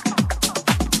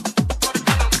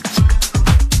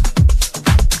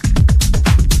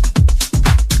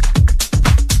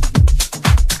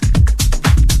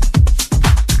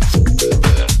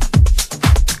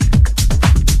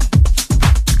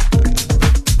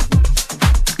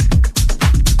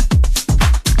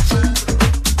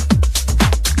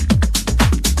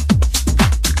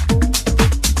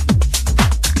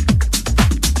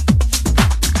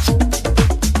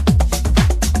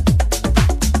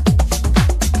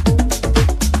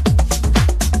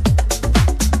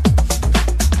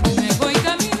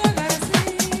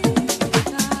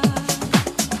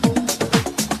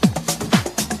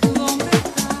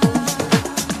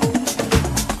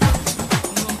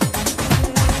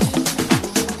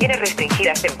 tiene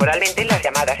restringidas temporalmente las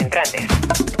llamadas entrantes.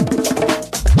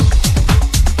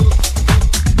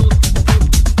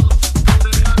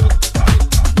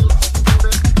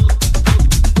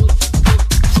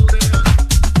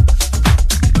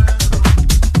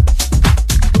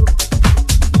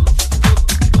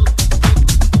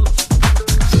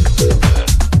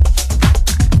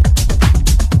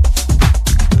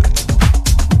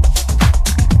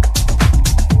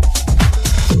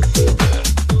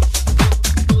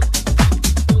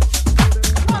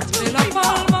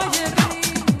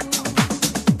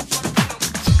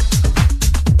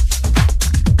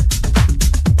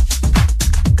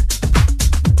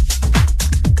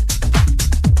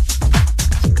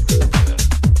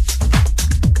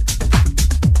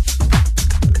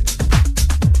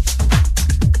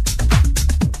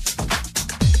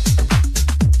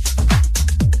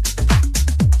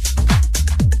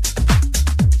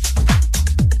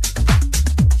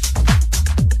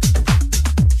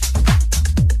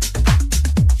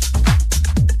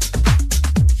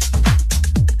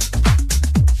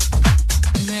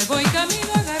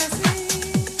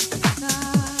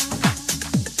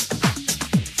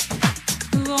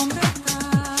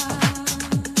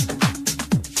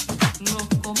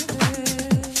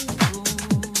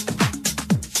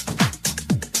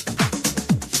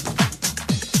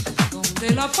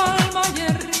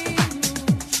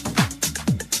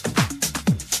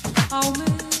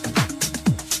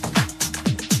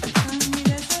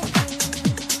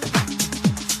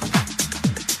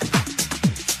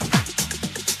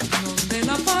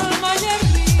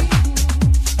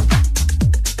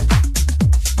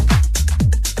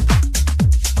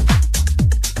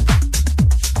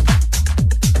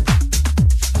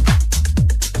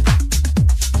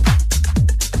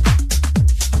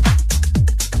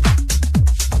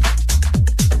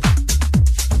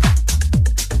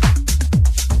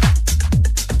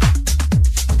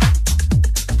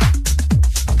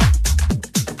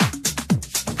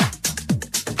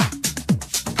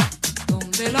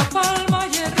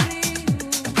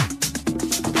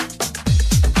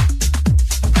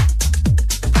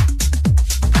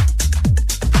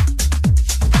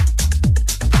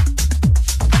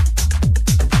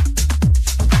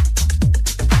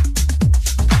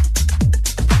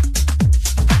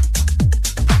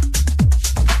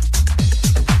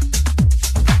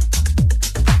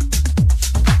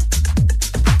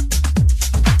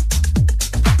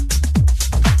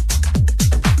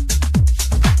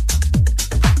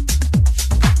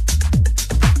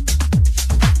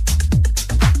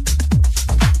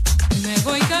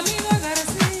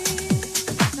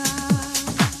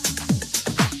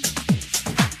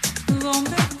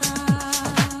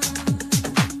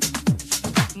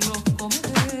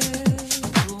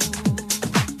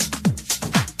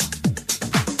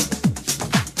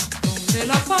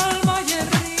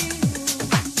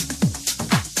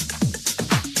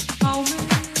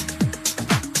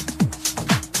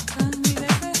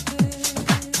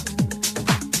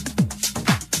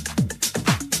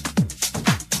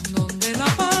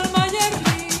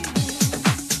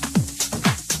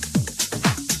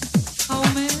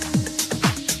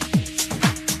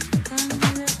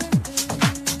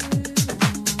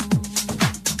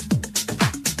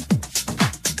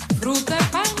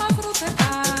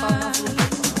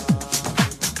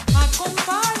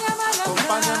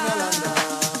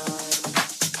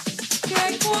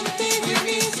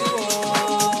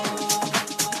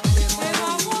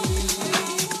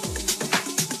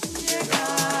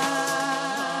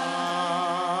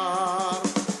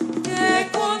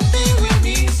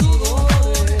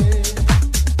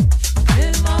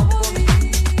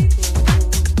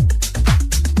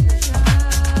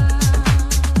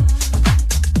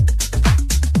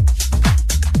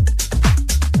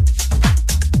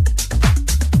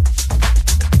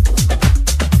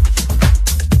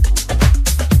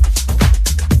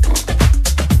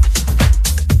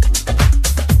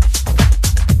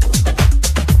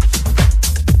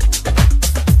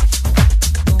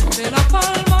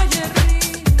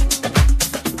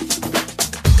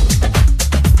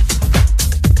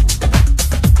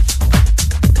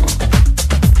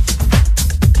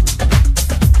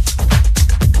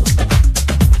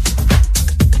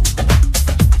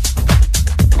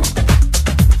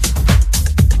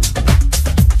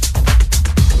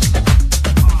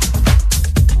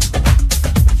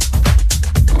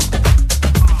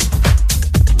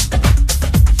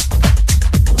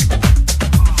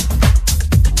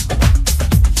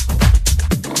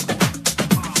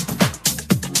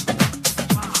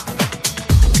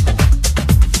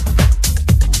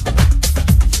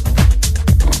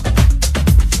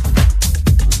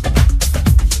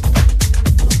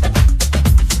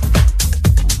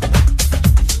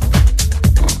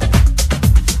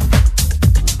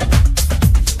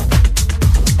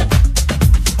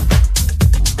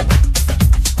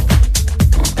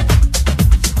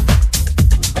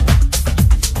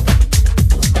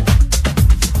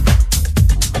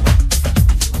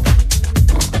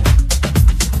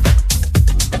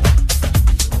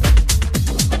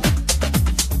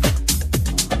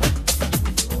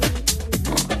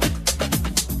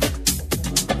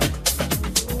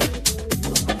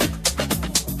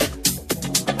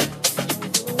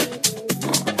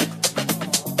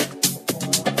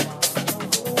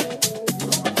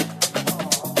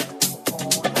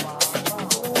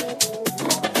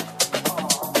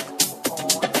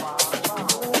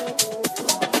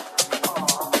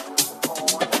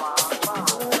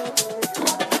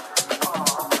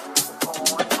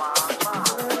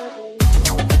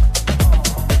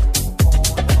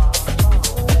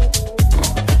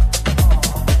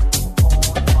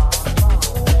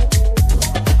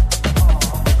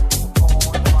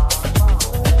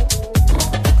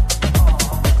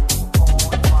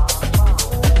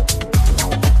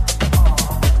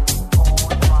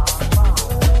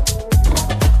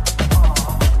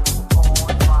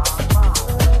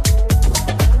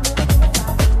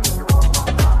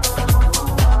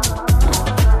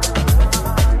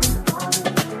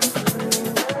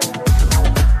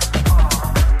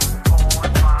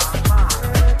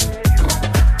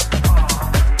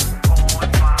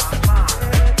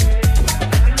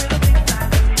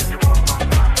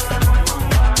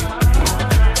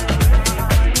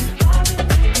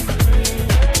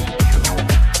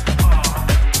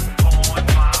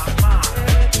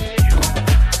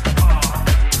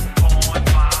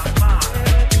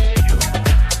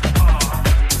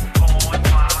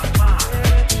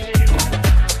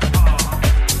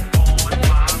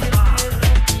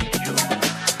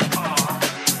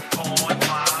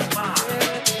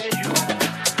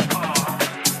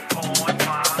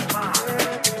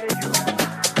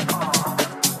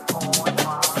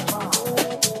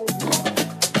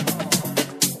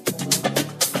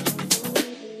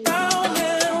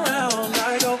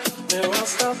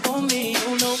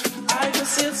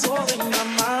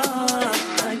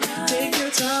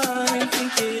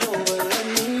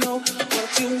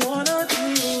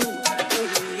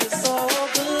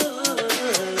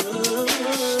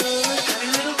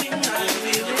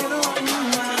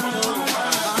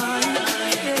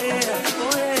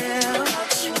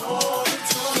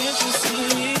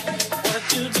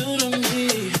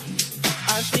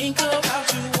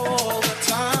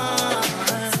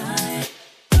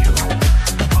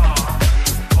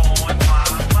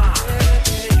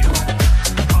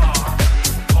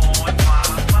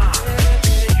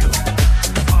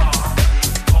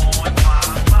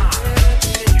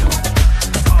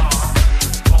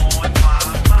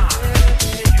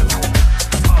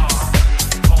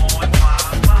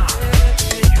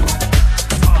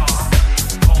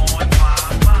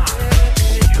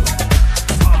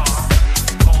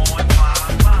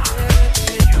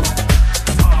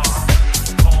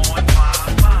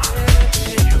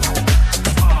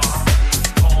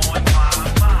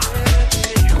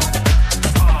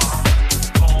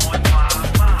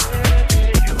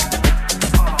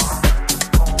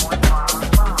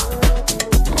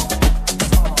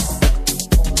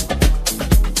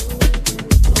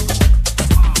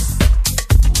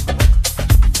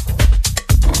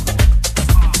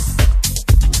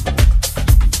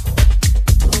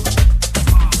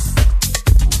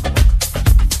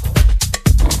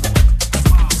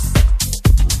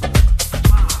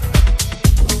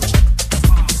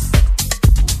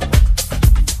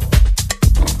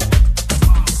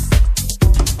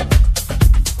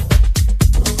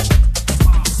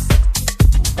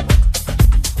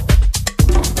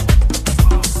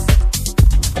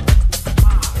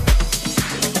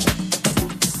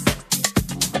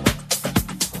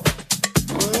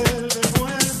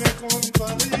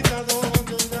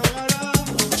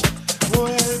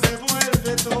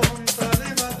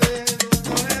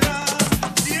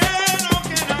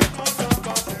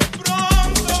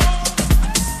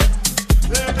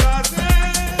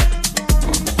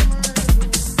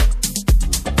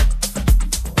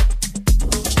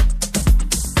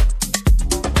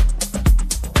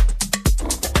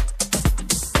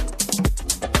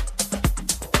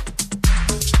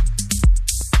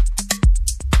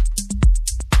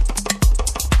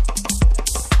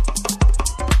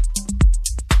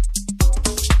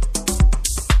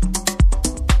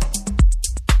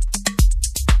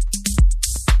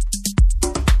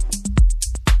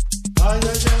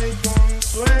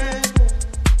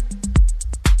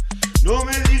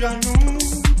 digas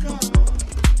nunca.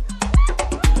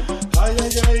 Ay,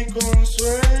 ay, ay,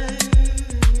 consuelo.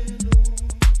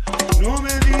 No me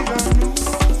digas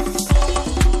nunca.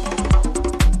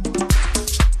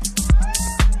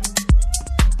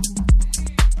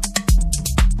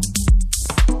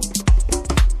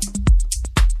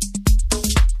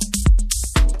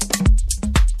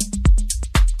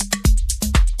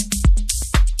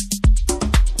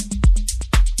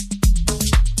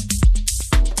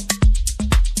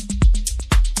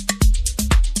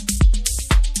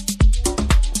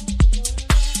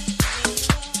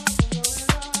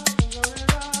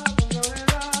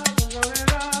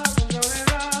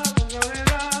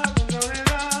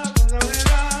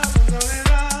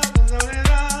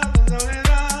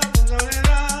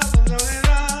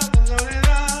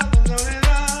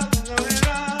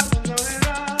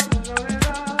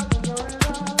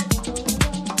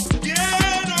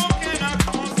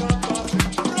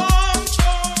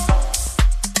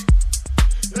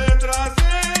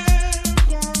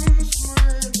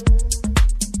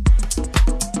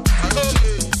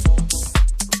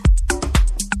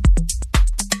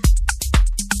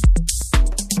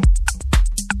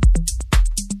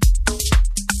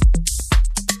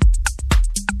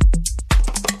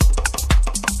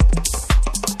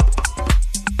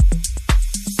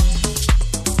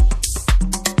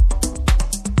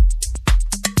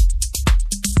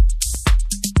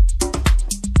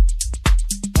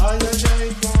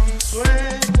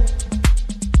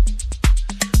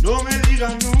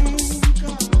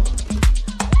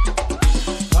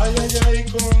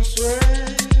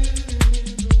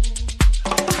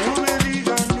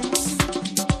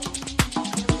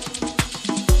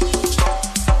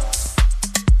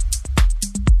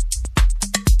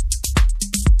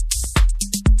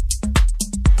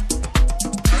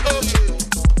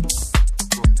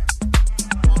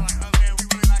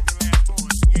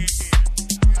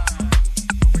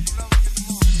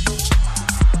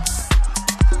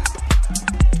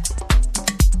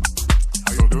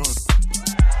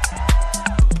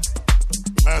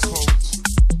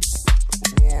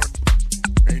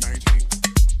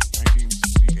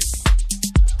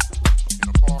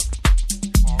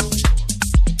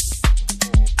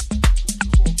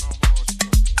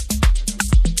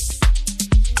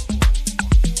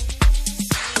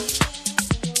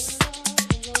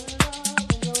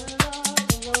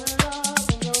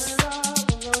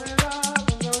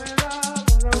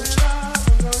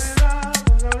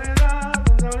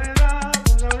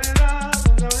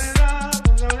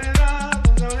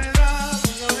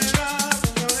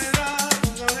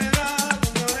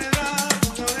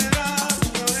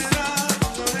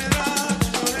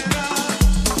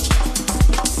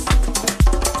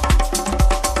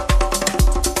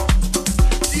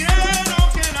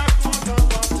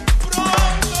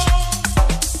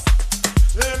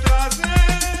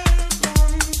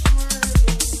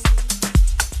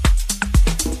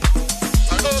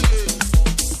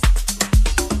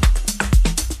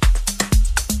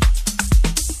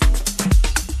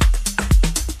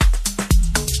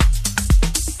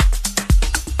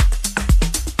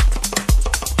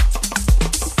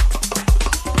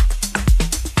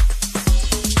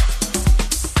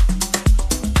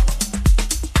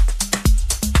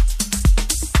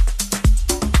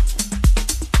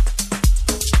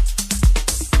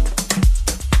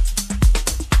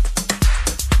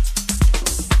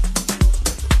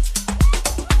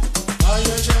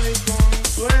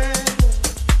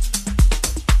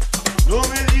 No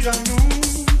me digas no.